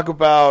we talk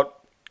about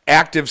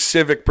active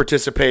civic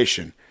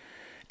participation,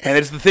 and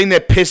it's the thing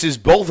that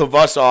pisses both of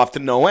us off to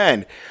no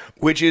end,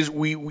 which is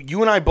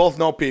you and I both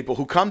know people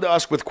who come to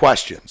us with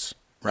questions,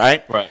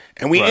 right? Right.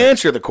 And we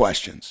answer the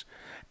questions,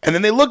 and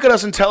then they look at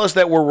us and tell us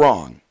that we're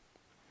wrong.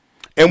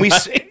 And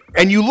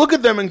and you look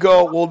at them and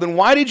go, well, then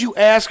why did you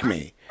ask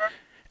me?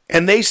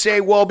 And they say,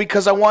 well,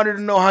 because I wanted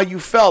to know how you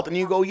felt. And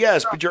you go,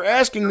 yes, but you're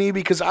asking me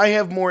because I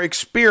have more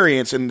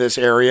experience in this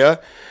area,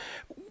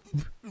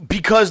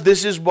 because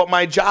this is what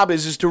my job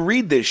is to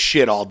read this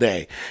shit all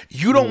day.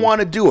 You don't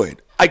want to do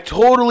it. I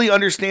totally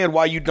understand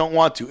why you don't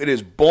want to. It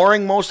is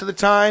boring most of the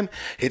time.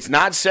 It's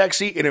not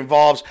sexy. It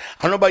involves,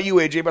 I don't know about you,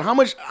 AJ, but how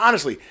much,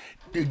 honestly,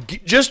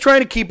 just trying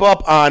to keep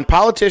up on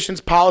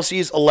politicians,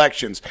 policies,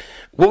 elections.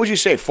 What would you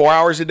say, 4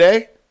 hours a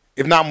day,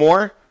 if not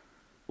more?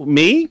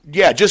 Me?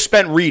 Yeah, just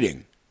spent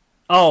reading.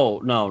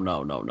 Oh,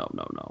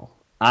 no.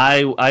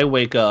 I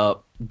wake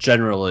up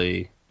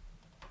generally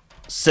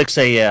 6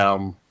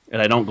 a.m.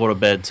 and I don't go to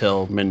bed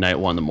till midnight,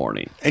 1 in the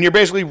morning. And you're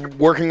basically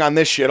working on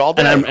this shit all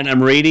day. And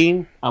I'm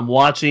reading. I'm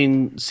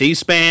watching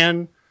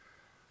C-SPAN,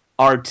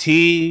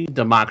 RT,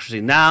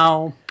 Democracy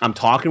Now! I'm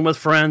talking with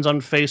friends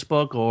on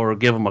Facebook or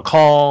give them a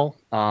call.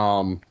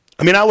 I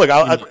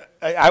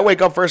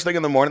wake up first thing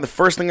in the morning. The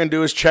first thing I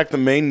do is check the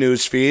main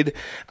news feed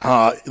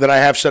that I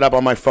have set up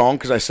on my phone,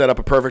 because I set up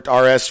a perfect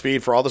RS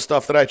feed for all the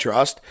stuff that I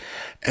trust.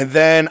 And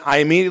then I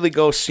immediately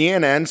go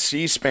CNN,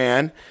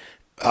 C-SPAN,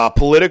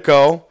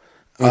 Politico.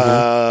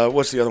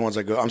 What's the other ones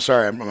I go? I'm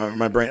sorry,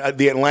 my brain.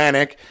 The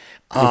Atlantic.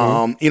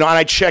 And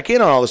I check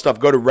in on all this stuff.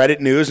 Go to Reddit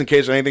News in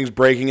case anything's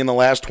breaking in the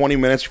last 20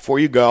 minutes before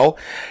you go.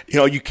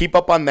 You keep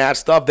up on that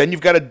stuff. Then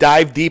you've got to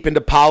dive deep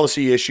into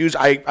policy issues.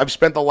 I've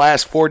spent the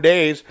last 4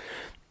 days.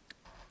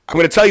 I'm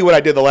going to tell you what I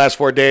did the last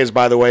 4 days,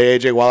 by the way,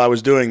 AJ, while I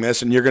was doing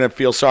this, and you're going to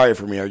feel sorry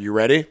for me. Are you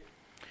ready?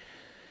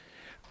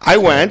 I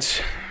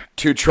went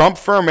to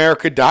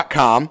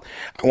TrumpForAmerica.com.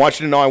 I want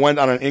you to know I went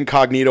on an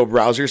incognito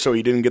browser so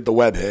he didn't get the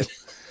web hit.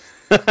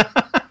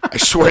 I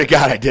swear to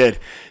God I did,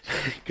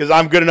 because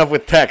I'm good enough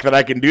with tech that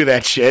I can do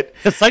that shit.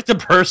 It's like the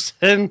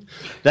person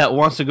that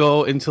wants to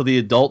go into the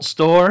adult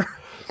store,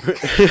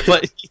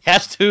 but he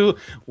has to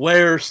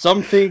wear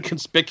something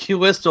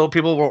conspicuous so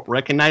people won't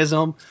recognize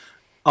him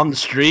on the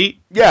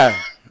street. Yeah,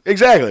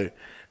 exactly.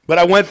 But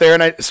I went there,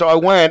 and I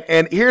went,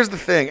 and here's the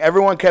thing.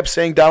 Everyone kept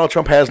saying Donald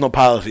Trump has no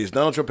policies.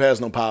 Donald Trump has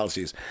no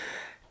policies.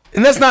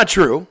 And that's not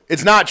true.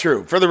 It's not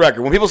true. For the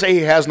record, when people say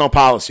he has no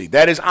policy,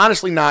 that is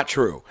honestly not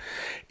true.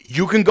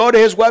 You can go to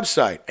his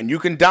website and you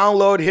can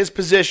download his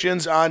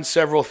positions on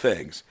several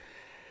things.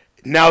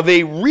 Now,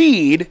 they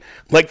read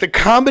like the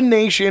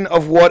combination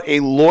of what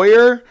a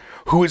lawyer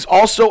who is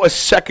also a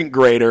second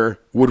grader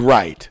would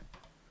write.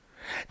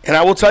 And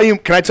I will tell you,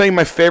 can I tell you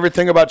my favorite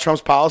thing about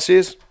Trump's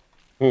policies?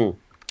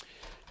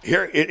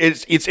 Here,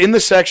 it's in the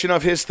section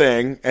of his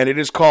thing, and it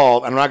is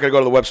called, I'm not going to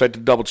go to the website to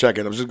double check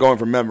it, I'm just going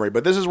from memory,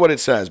 but this is what it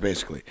says,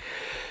 basically.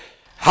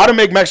 How to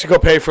make Mexico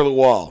pay for the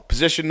wall.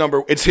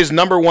 It's his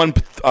number one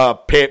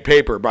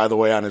paper, by the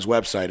way, on his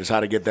website, is how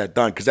to get that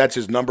done, because that's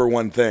his number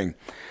one thing.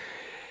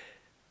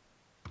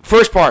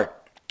 First part,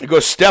 it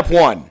goes step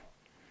 1.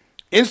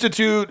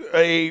 Institute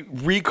a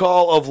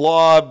recall of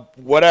law,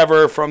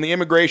 whatever, from the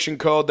immigration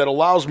code that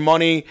allows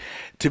money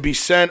to be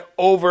sent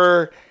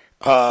over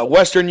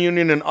Western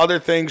Union and other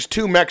things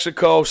to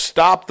Mexico.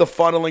 Stop the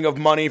funneling of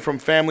money from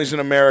families in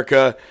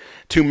America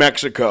to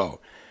Mexico.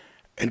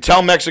 And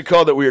tell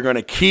Mexico that we are going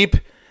to keep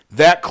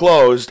that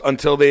closed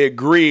until they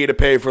agree to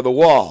pay for the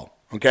wall.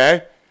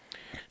 Okay?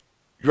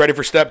 You ready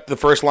for the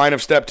first line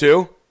of step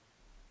 2?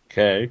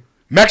 Okay.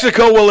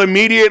 Mexico will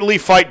immediately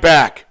fight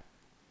back.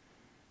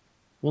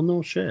 Well,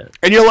 no shit.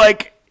 And you're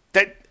like,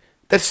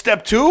 that's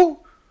step 2?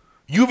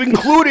 You've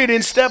included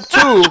in step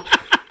 2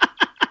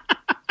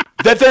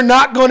 that they're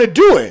not going to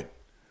do it.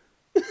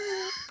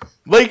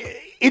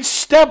 Like, it's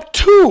step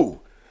 2.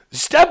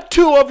 Step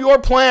 2 of your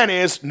plan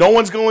is no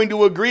one's going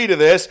to agree to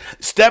this.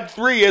 Step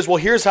 3 is, well,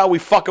 here's how we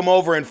fuck them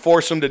over and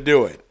force them to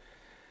do it.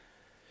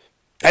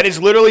 And it's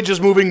literally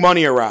just moving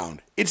money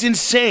around. It's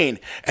insane.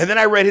 And then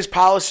I read his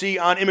policy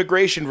on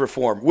immigration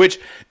reform, which,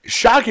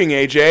 shocking,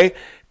 AJ,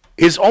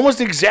 is almost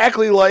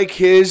exactly like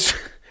his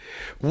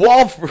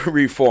wall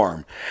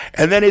reform.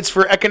 And then it's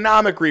for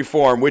economic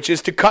reform, which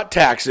is to cut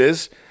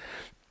taxes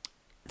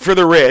for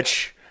the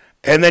rich.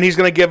 And then he's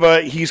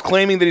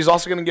claiming that he's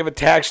also going to give a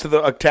tax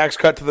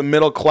cut to the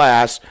middle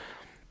class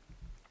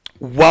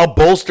while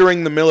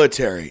bolstering the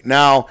military.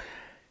 Now,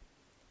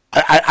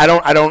 I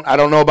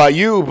don't know about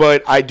you,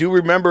 but I do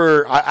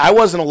remember I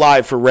wasn't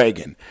alive for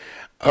Reagan.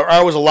 Or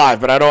I was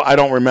alive, but I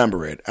don't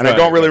remember it. And I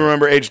don't really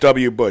remember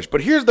H.W. Bush.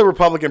 But here's the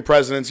Republican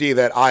presidency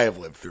that I have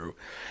lived through.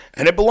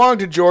 And it belonged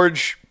to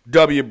George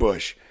W.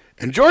 Bush.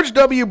 And George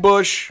W.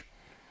 Bush,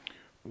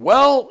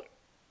 well,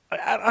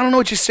 I don't know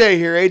what you say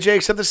here, AJ,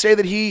 except to say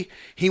that he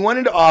went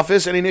into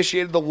office and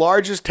initiated the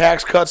largest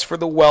tax cuts for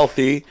the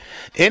wealthy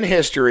in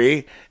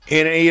history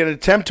in an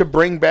attempt to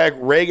bring back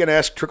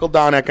Reagan-esque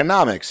trickle-down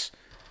economics.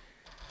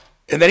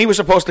 And then he was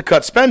supposed to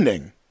cut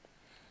spending.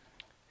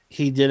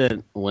 He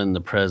didn't win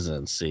the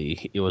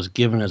presidency. It was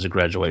given as a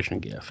graduation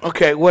gift.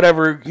 Okay,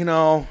 whatever,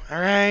 all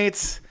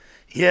right.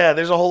 Yeah,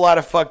 there's a whole lot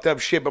of fucked up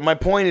shit, but my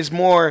point is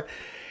more,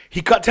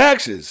 he cut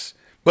taxes.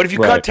 But if you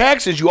cut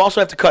taxes, you also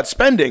have to cut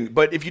spending.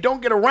 But if you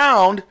don't get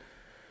around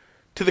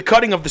to the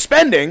cutting of the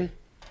spending,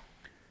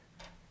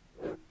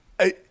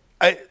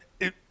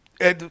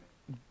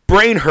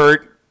 brain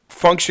hurt,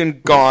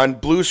 function gone,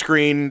 blue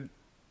screen,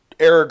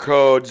 error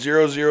code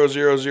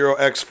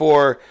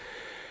 0000X4.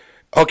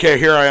 Okay,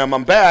 here I am.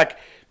 I'm back.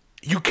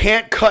 You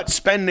can't cut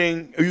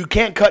spending, or you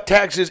can't cut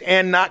taxes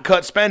and not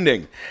cut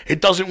spending. It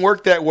doesn't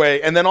work that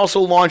way. And then also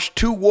launch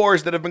 2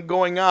 wars that have been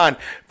going on.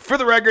 For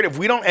the record, if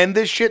we don't end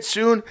this shit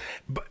soon,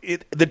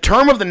 the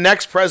term of the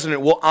next president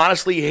will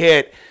honestly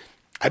hit,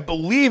 I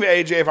believe,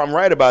 AJ, if I'm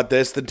right about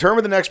this, the term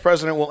of the next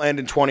president will end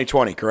in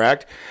 2020,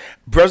 correct?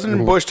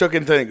 President Bush took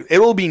in things. It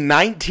will be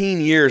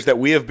 19 years that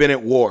we have been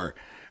at war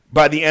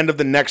by the end of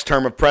the next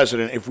term of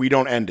president if we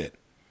don't end it.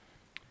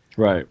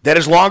 Right. That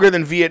is longer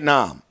than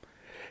Vietnam.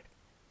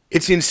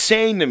 It's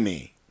insane to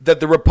me that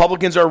the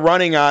Republicans are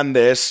running on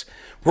this.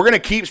 We're going to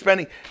keep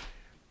spending.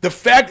 The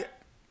fact.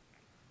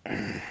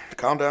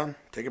 Calm down.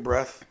 Take a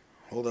breath.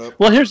 Hold up.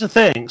 Well, here's the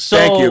thing. So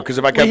thank you, because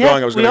if I kept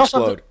going, I was going to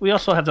explode. We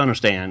also have to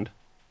understand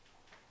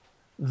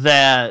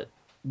that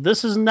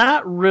this is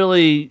not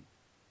really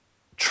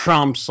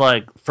Trump's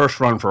first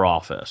run for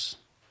office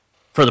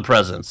for the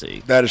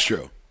presidency. That is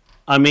true.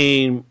 I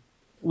mean,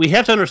 we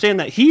have to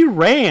understand that he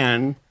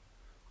ran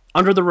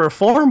under the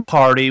Reform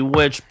Party,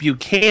 which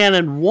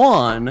Buchanan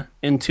won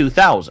in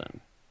 2000.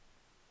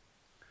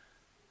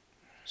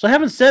 So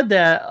having said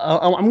that,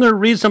 I'm going to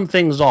read some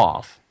things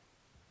off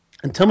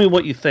and tell me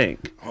what you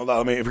think. Hold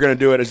on, if you're going to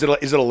do it, is it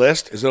a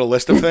list? Is it a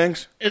list of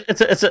things? It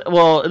is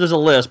a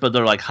list, but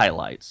they're like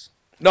highlights.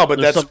 No, but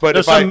there's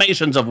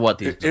summations of what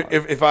these are.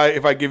 If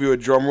I give you a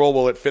drum roll,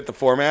 will it fit the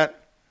format?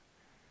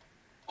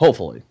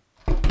 Hopefully.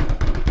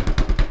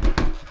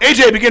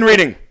 AJ, begin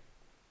reading.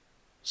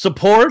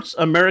 Supports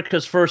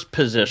America's first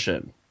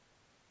position.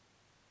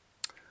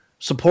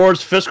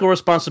 Supports fiscal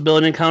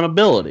responsibility and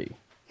accountability.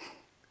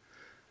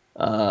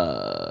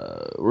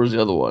 Where's the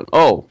other one?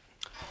 Oh.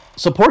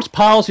 Supports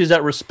policies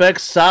that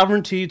respect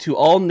sovereignty to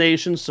all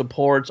nations,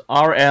 supports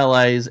our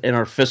allies, and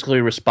are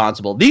fiscally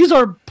responsible. These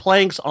are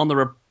planks on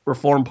the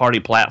Reform Party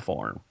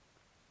platform.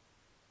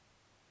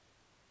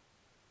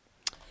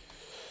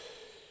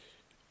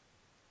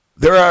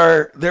 There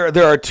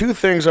are 2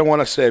 things I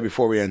want to say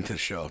before we end the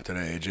show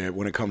today, AJ,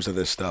 when it comes to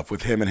this stuff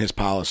with him and his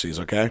policies,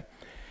 okay?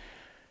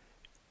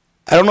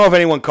 I don't know if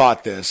anyone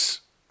caught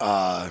this,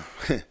 but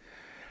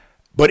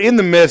in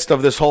the midst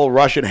of this whole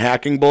Russian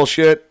hacking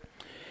bullshit,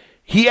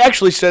 he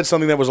actually said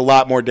something that was a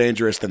lot more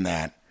dangerous than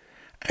that.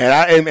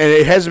 And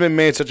it hasn't been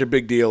made such a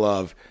big deal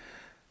of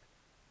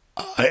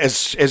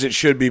as it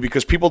should be,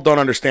 because people don't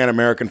understand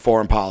American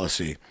foreign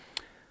policy.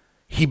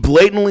 He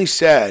blatantly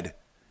said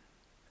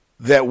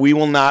that we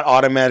will not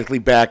automatically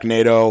back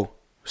NATO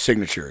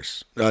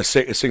signatories. You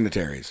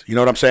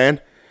know what I'm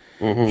saying?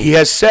 Mm-hmm. He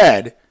has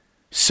said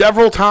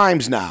several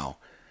times now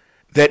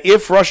that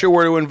if Russia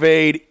were to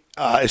invade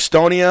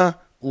Estonia,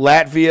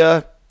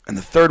 Latvia, and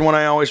the third one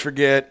I always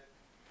forget,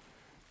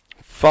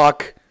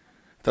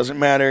 doesn't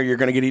matter, you're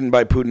going to get eaten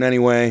by Putin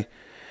anyway.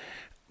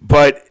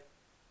 But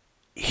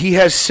he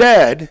has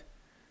said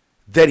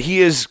that he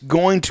is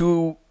going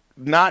to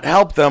not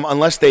help them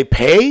unless they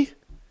pay.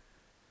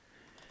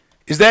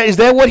 Is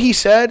that what he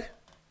said?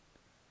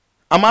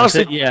 I'm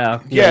honestly,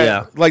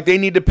 yeah. Like they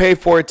need to pay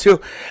for it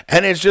too,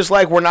 and it's just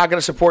like we're not going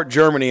to support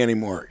Germany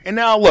anymore. And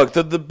now look,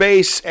 the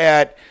base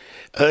at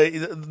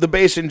the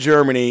base in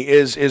Germany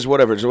is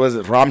whatever. So what is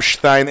it?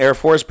 Ramstein Air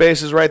Force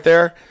Base is right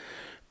there.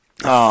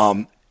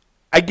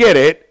 I get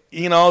it.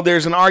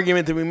 There's an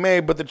argument to be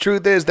made, but the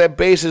truth is that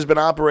base has been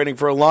operating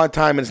for a long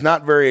time and it's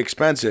not very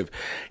expensive.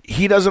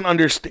 He doesn't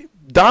understand.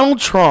 Donald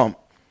Trump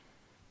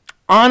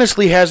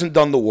honestly hasn't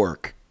done the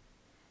work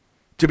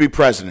to be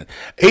president.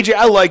 AJ,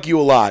 I like you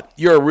a lot.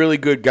 You're a really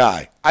good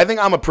guy. I think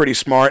I'm a pretty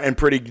smart and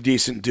pretty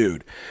decent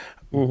dude.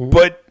 Mm-hmm.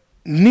 But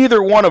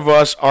neither one of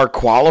us are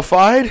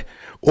qualified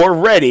or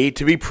ready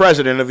to be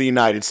president of the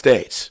United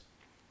States.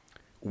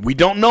 We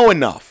don't know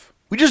enough.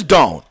 We just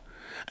don't.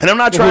 And I'm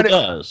not trying to...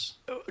 does?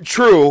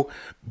 True,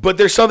 but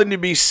there's something to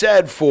be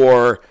said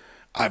for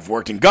I've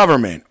worked in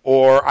government,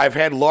 or I've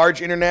had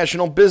large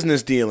international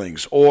business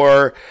dealings,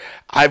 or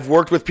I've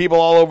worked with people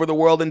all over the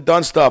world and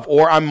done stuff,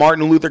 or I'm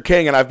Martin Luther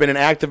King and I've been an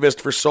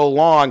activist for so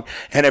long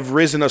and have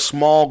risen a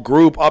small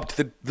group up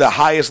to the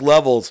highest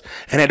levels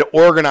and had to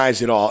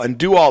organize it all and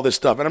do all this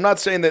stuff. And I'm not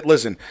saying that,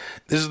 listen,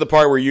 this is the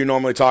part where you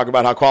normally talk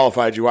about how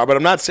qualified you are, but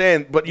I'm not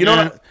saying, but you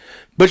know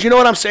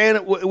what I'm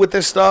saying with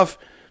this stuff?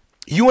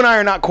 You and I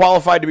are not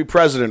qualified to be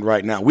president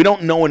right now. We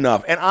don't know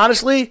enough. And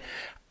honestly,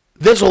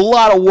 there's a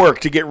lot of work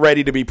to get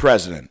ready to be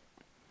president.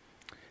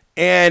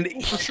 And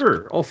for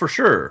sure. Oh, for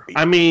sure.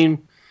 I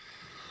mean,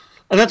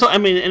 and that's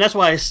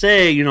why I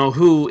say,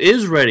 who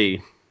is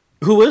ready,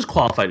 who is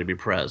qualified to be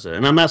president.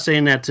 And I'm not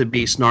saying that to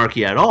be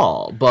snarky at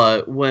all,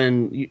 but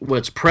when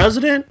it's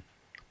president,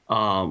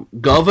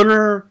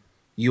 governor,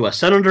 U.S.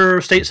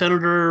 senator, state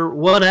senator,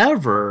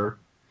 whatever.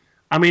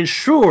 I mean,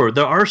 sure,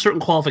 there are certain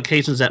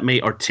qualifications that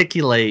may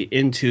articulate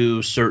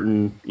into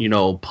certain,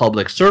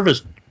 public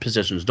service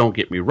positions. Don't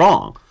get me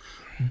wrong,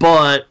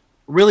 but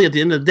really, at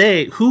the end of the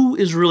day, who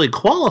is really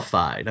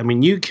qualified? I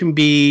mean, you can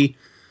be.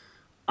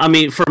 I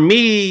mean, for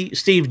me,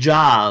 Steve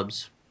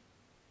Jobs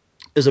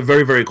is a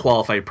very, very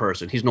qualified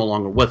person. He's no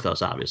longer with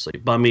us, obviously,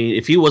 but I mean,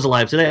 if he was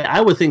alive today,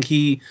 I would think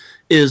he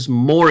is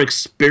more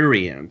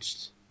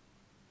experienced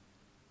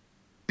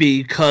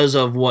because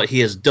of what he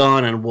has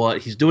done and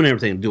what he's doing and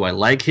everything. Do I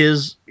like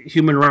his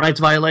human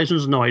rights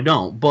violations? No, I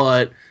don't.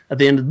 But at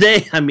the end of the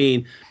day, I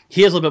mean,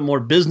 he has a little bit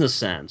more business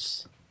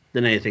sense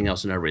than anything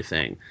else and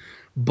everything.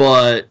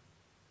 But,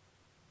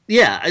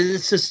 yeah,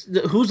 it's just,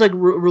 who's like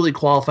really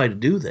qualified to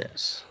do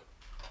this?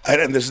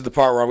 And this is the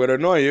part where I'm going to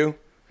annoy you.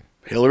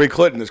 Hillary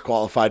Clinton is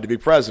qualified to be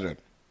president.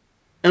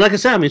 And like I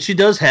said, I mean, she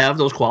does have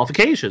those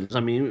qualifications.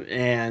 I mean,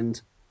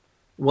 and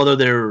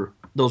whether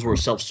those were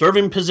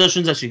self-serving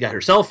positions that she got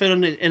herself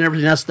in and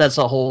everything. That's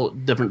a whole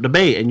different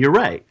debate. And you're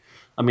right.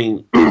 I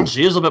mean,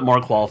 she is a bit more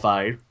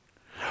qualified.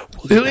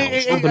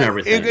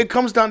 It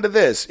comes down to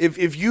this.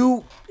 If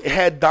you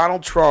had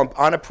Donald Trump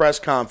on a press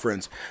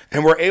conference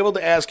and were able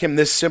to ask him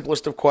this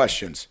simplest of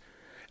questions,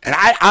 and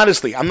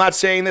I'm not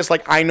saying this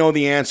like I know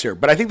the answer,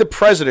 but I think the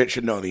president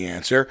should know the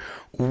answer.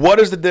 What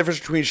is the difference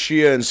between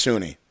Shia and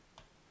Sunni?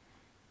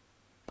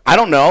 I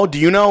don't know. Do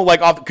you know?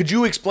 Could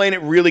you explain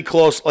it really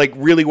close, like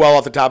really well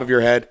off the top of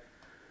your head?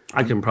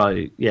 I can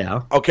probably,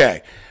 yeah.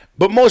 Okay.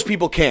 But most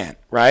people can't,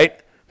 right?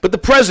 But the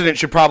president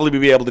should probably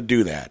be able to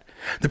do that.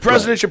 The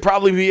president should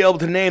probably be able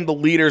to name the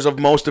leaders of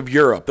most of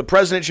Europe. The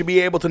president should be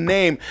able to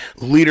name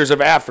leaders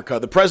of Africa.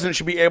 The president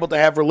should be able to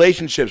have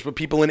relationships with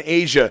people in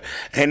Asia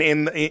and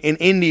in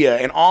India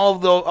and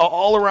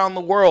all around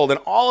the world and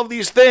all of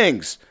these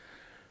things.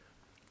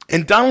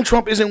 And Donald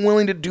Trump isn't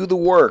willing to do the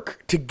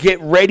work to get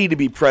ready to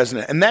be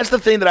president. And that's the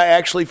thing that I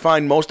actually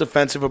find most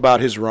offensive about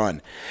his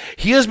run.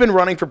 He has been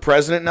running for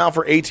president now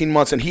for 18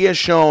 months, and he has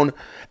shown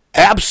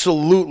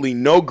absolutely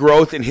no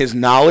growth in his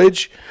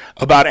knowledge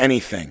about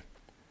anything.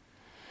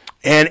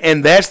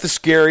 And that's the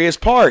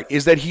scariest part,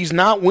 is that he's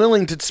not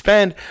willing to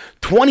spend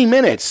 20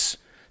 minutes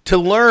to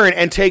learn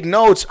and take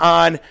notes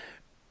on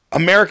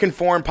American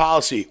foreign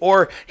policy.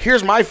 Or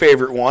here's my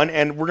favorite one,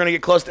 and we're going to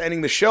get close to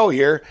ending the show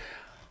here.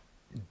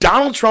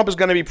 Donald Trump is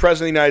going to be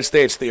president of the United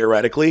States,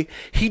 theoretically.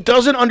 He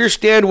doesn't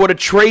understand what a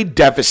trade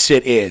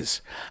deficit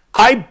is.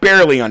 I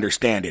barely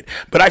understand it,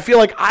 but I feel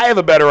like I have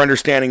a better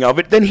understanding of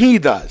it than he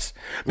does.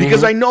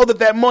 Because I know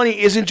that money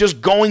isn't just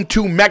going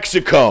to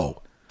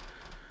Mexico.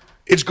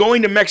 It's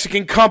going to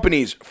Mexican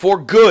companies for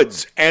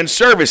goods and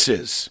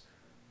services.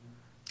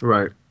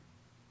 Right.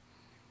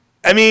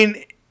 I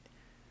mean,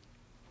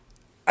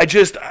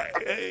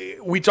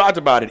 we talked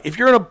about it. If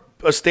you're in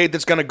a state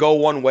that's going to go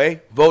one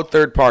way, vote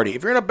third party.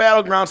 If you're in a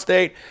battleground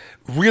state,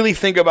 really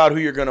think about who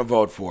you're going to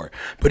vote for.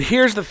 But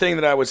here's the thing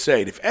that I would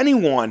say. If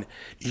anyone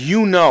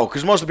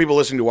because most of the people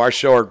listening to our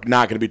show are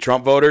not going to be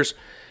Trump voters,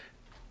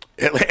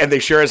 and they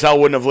sure as hell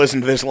wouldn't have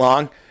listened to this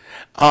long.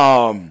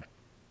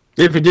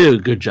 If you do,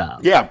 good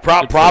job. Yeah,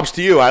 props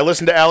to you. I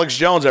listen to Alex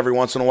Jones every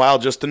once in a while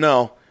just to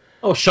know.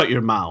 Oh, shut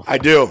your mouth. I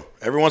do.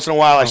 Every once in a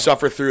while, I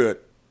suffer through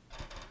it.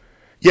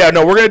 Yeah,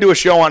 no, we're going to do a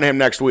show on him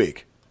next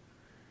week.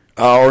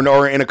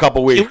 Or in a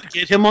couple weeks. Can we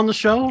get him on the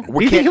show?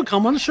 Do you think he'll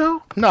come on the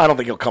show? No, I don't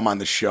think he'll come on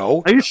the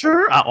show. Are you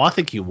sure? I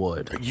think you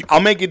would.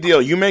 I'll make a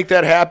deal. You make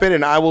that happen,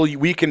 and I will.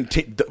 We can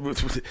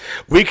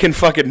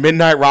fucking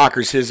midnight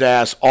rockers his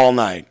ass all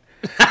night.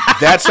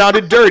 That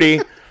sounded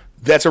dirty.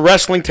 That's a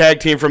wrestling tag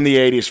team from the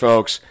 80s,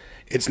 folks.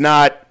 It's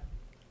not.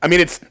 I mean,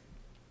 it's.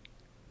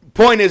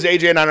 Point is,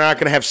 AJ and I are not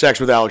going to have sex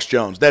with Alex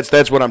Jones.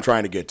 That's what I'm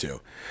trying to get to.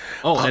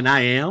 Oh, and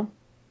I am?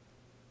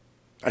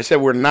 I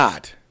said we're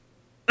not.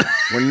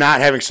 We're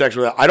not having sex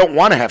with. I don't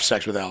want to have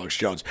sex with Alex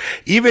Jones.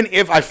 Even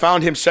if I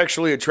found him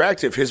sexually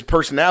attractive, his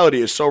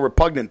personality is so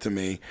repugnant to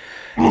me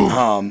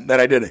that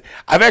I didn't.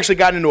 I've actually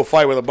gotten into a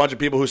fight with a bunch of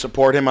people who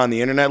support him on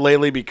the internet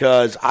lately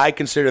because I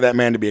consider that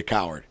man to be a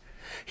coward.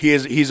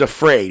 He's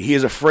afraid. He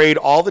is afraid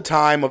all the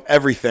time of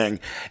everything,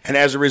 and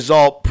as a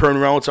result,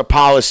 promotes a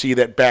policy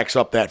that backs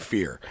up that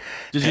fear.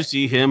 Did you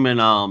see him and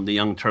the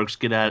Young Turks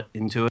get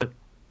into it?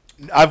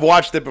 I've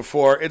watched it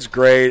before. It's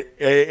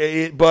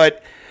great,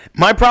 but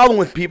my problem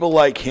with people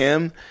like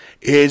him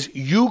is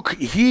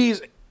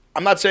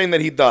I'm not saying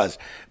that he does,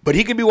 but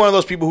he could be one of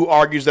those people who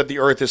argues that the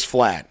earth is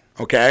flat,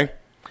 okay?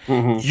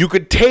 Mm-hmm. You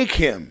could take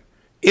him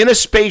in a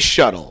space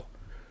shuttle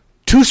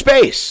to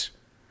space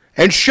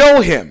and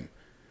show him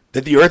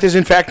that the earth is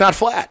in fact not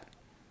flat.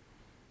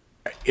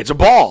 It's a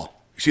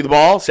ball. You see the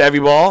ball? Savvy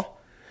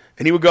ball?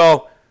 And he would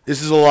go,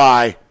 this is a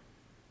lie.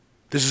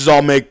 This is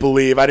all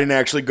make-believe. I didn't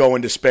actually go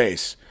into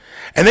space.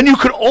 And then you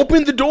could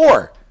open the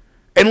door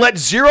and let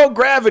zero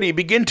gravity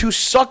begin to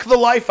suck the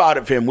life out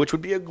of him, which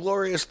would be a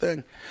glorious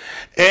thing.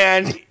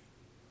 And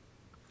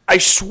I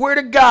swear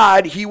to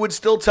God, he would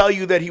still tell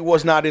you that he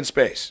was not in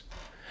space.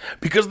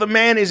 Because the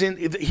man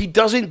he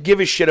doesn't give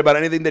a shit about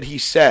anything that he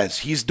says.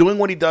 He's doing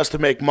what he does to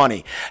make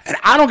money. And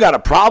I don't got a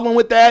problem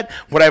with that.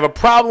 What I have a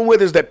problem with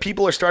is that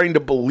people are starting to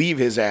believe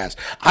his ass.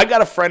 I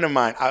got a friend of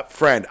mine, a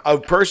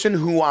person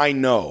who I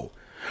know,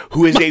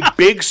 who is a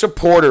big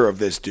supporter of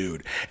this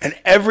dude. And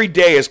every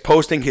day is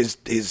posting his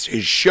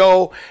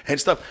show and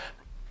stuff.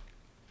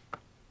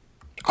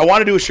 I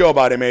want to do a show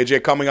about him,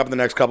 AJ, coming up in the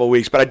next couple of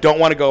weeks, but I don't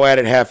want to go at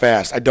it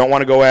half-assed. I don't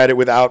want to go at it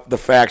without the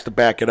facts to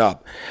back it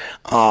up.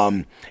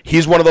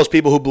 He's one of those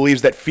people who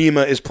believes that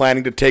FEMA is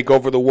planning to take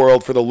over the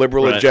world for the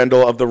liberal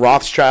agenda of the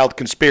Rothschild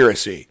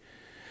conspiracy.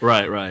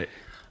 Right.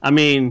 I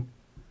mean,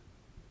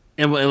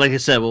 and like I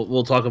said,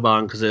 we'll talk about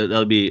him because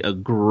that'll be a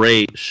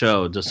great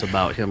show just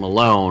about him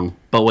alone.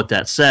 But with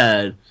that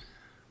said,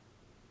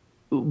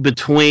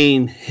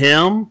 between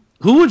him,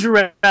 who would you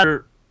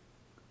rather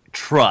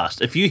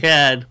trust if you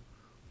had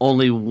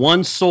only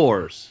one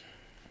source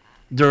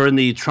during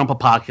the Trump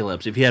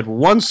apocalypse? If you had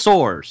one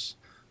source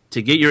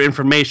to get your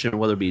information,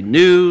 whether it be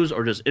news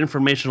or just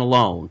information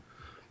alone,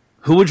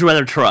 who would you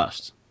rather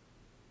trust?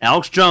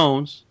 Alex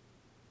Jones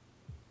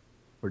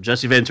or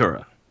Jesse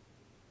Ventura?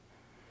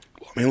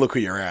 I mean, look who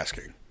you're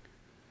asking.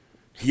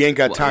 He ain't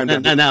got time to...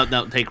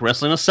 Now, take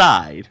wrestling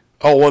aside.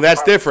 Oh, well,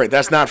 that's different.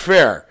 That's not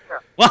fair.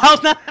 Well,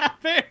 how's not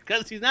fair?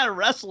 Because he's not a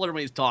wrestler when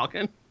he's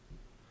talking.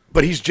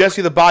 But he's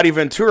Jesse the Body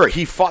Ventura.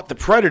 He fought the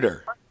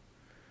Predator.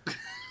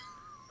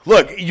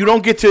 Look, you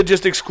don't get to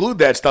just exclude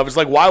that stuff. It's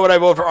like, why would I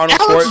vote for Arnold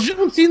Schwarzenegger? Alex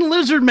Jones seen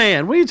Lizard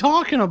Man. What are you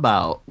talking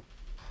about?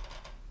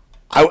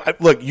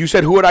 Look, you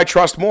said who would I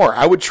trust more?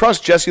 I would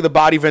trust Jesse the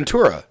Body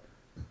Ventura.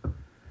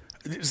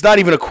 It's not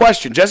even a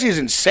question. Jesse is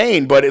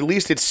insane, but at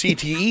least it's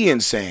CTE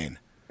insane.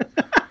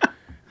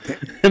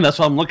 And that's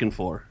what I'm looking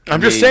for.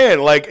 I'm just saying,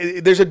 like,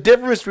 there's a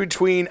difference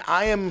between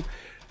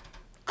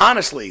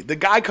honestly, the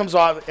guy comes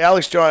off,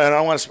 Alex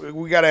Jones, and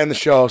we got to end the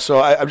show,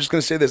 so I'm just going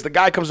to say this. The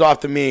guy comes off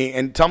to me,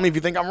 and tell me if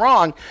you think I'm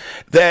wrong,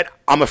 that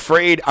I'm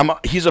afraid,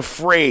 he's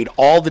afraid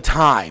all the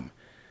time.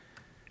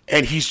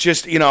 And he's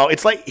just,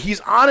 it's like, he's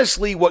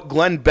honestly what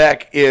Glenn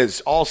Beck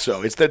is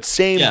also. It's that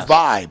same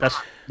vibe.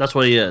 That's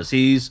what he is.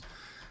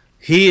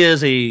 He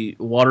is a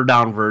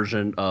watered-down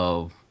version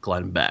of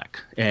Glenn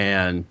Beck,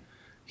 and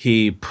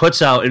he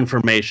puts out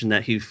information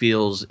that he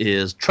feels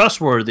is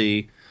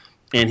trustworthy,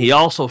 and he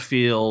also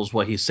feels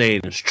what he's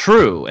saying is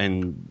true,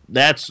 and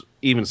that's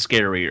even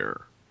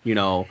scarier,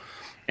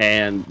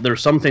 And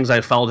there's some things I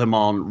followed him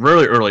on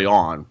really early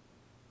on,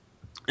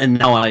 and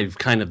now I've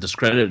kind of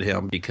discredited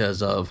him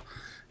because of,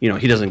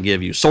 he doesn't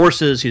give you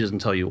sources, he doesn't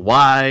tell you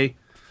why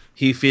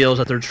he feels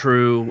that they're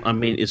true. I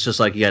mean, it's just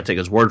like you got to take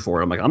his word for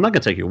it. I'm like, I'm not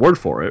going to take your word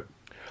for it.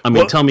 I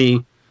mean, tell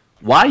me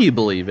why you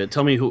believe it.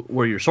 Tell me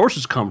where your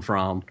sources come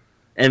from,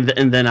 and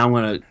then I'm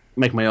going to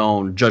make my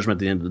own judgment at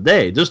the end of the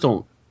day. Just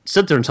don't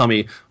sit there and tell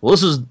me, well,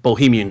 this is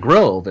Bohemian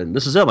Grove and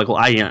this is it. I'm like, well,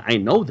 I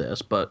know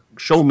this, but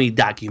show me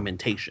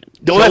documentation.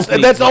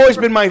 That's always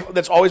been my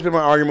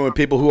argument with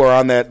people who are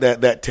on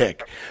that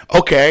tick.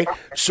 Okay,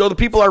 so the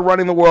people are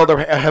running the world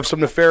have some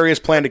nefarious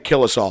plan to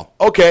kill us all.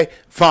 Okay,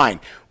 fine.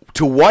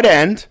 To what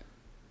end?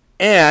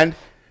 And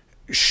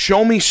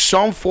show me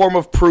some form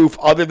of proof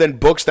other than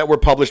books that were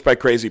published by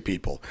crazy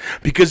people.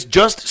 Because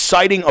just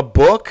citing a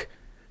book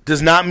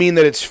does not mean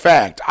that it's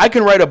fact. I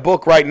can write a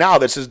book right now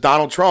that says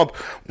Donald Trump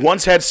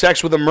once had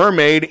sex with a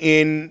mermaid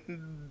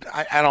in,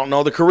 I don't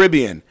know, the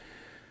Caribbean.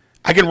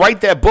 I can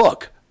write that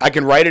book. I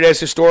can write it as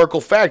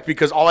historical fact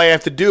because all I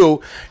have to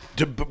do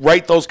to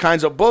write those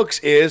kinds of books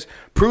is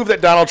prove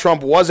that Donald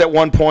Trump was at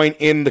one point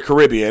in the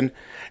Caribbean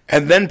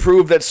and then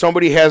prove that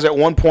somebody has at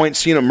one point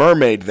seen a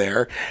mermaid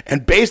there.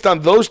 And based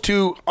on those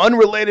two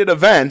unrelated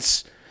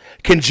events,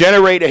 can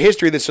generate a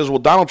history that says, well,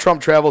 Donald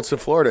Trump traveled to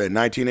Florida in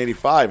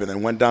 1985 and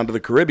then went down to the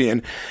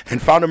Caribbean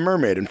and found a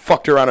mermaid and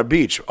fucked her on a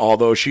beach,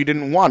 although she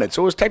didn't want it.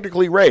 So it was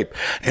technically rape.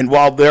 And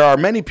while there are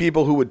many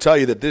people who would tell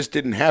you that this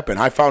didn't happen,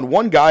 I found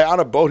one guy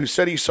on a boat who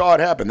said he saw it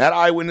happen. That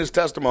eyewitness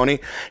testimony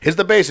is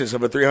the basis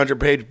of a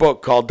 300-page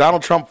book called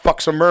Donald Trump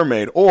Fucks a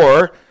Mermaid,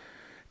 or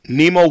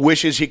Nemo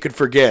Wishes He Could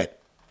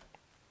Forget.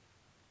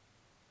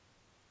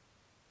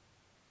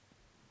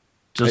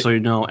 Just so you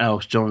know,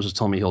 Alex Jones has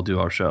told me he'll do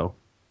our show.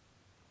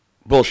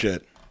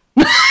 Bullshit.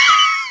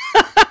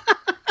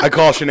 I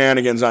call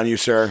shenanigans on you,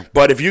 sir.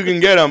 But if we can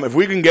get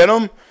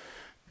him,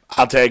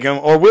 I'll take him.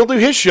 Or we'll do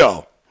his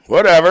show.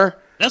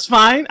 Whatever. That's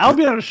fine. I'll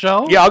be on the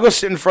show. Yeah, I'll go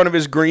sit in front of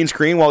his green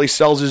screen while he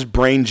sells his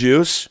brain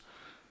juice.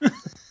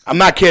 I'm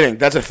not kidding.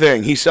 That's a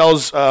thing. He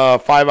sells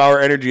 5-hour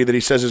energy that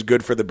he says is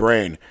good for the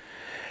brain.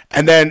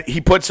 And then he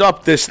puts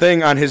up this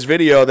thing on his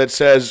video that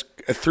says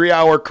a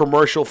 3-hour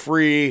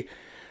commercial-free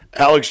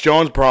Alex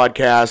Jones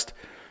broadcast.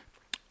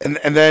 And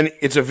then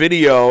it's a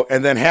video,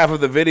 and then half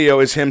of the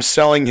video is him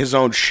selling his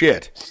own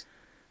shit.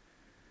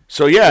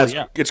 So,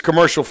 it's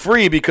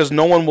commercial-free because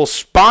no one will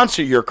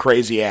sponsor your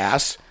crazy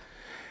ass,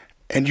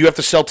 and you have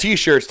to sell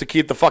T-shirts to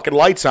keep the fucking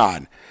lights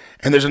on.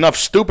 And there's enough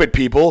stupid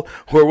people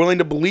who are willing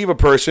to believe a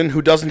person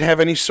who doesn't have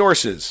any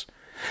sources.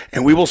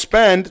 And we will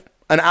spend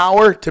an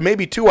hour to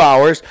maybe 2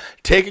 hours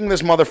taking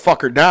this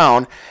motherfucker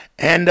down.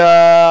 And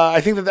I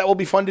think that will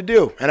be fun to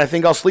do. And I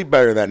think I'll sleep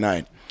better that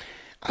night.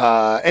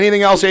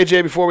 Anything else,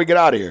 AJ, before we get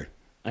out of here?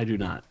 I do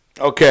not.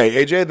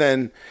 Okay, AJ,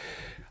 then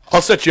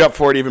I'll set you up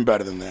for it even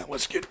better than that.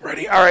 Let's get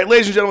ready. All right,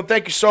 ladies and gentlemen,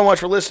 thank you so much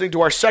for listening to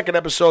our second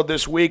episode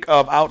this week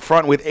of Out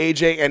Front with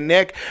AJ and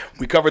Nick.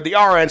 We covered the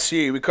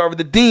RNC. We covered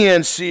the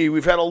DNC.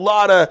 We've had a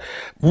lot of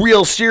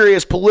real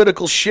serious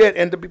political shit,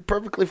 and to be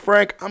perfectly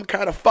frank, I'm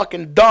kind of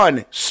fucking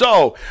done.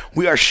 So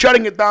we are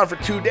shutting it down for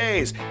 2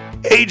 days.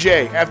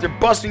 AJ, after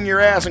busting your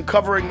ass and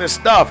covering this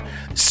stuff,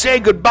 say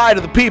goodbye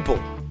to the people.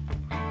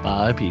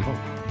 Bye, people.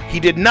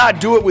 He did not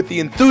do it with the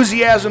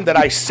enthusiasm that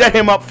I set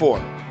him up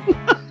for.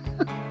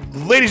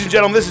 Ladies and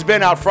gentlemen, this has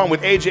been Out Front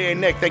with AJ and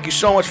Nick. Thank you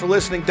so much for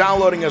listening,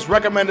 downloading us,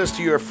 recommend us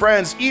to your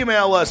friends,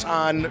 email us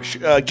on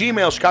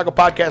Gmail, Chicago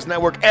Podcast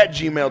Network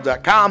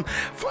 @gmail.com.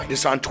 Find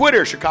us on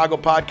Twitter, Chicago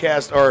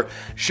Podcast or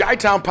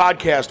Chi-Town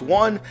Podcast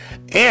 1.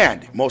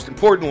 And most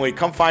importantly,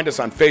 come find us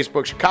on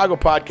Facebook, Chicago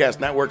Podcast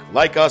Network.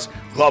 Like us,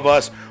 love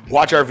us,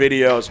 watch our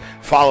videos,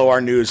 follow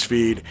our news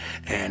feed.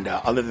 And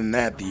other than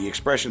that, the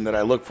expression that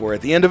I look for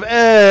at the end of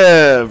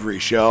every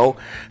show,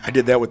 I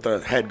did that with the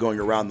head going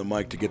around the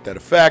mic to get that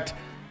effect.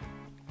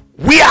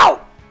 We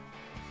out!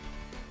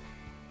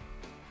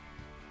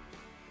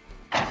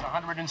 It's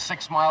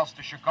 106 miles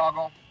to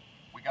Chicago.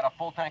 We got a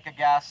full tank of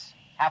gas,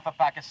 half a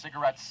pack of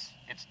cigarettes.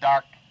 It's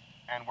dark,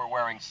 and we're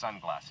wearing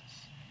sunglasses.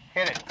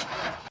 Hit it.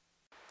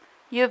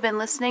 You have been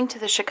listening to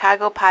the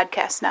Chicago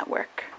Podcast Network.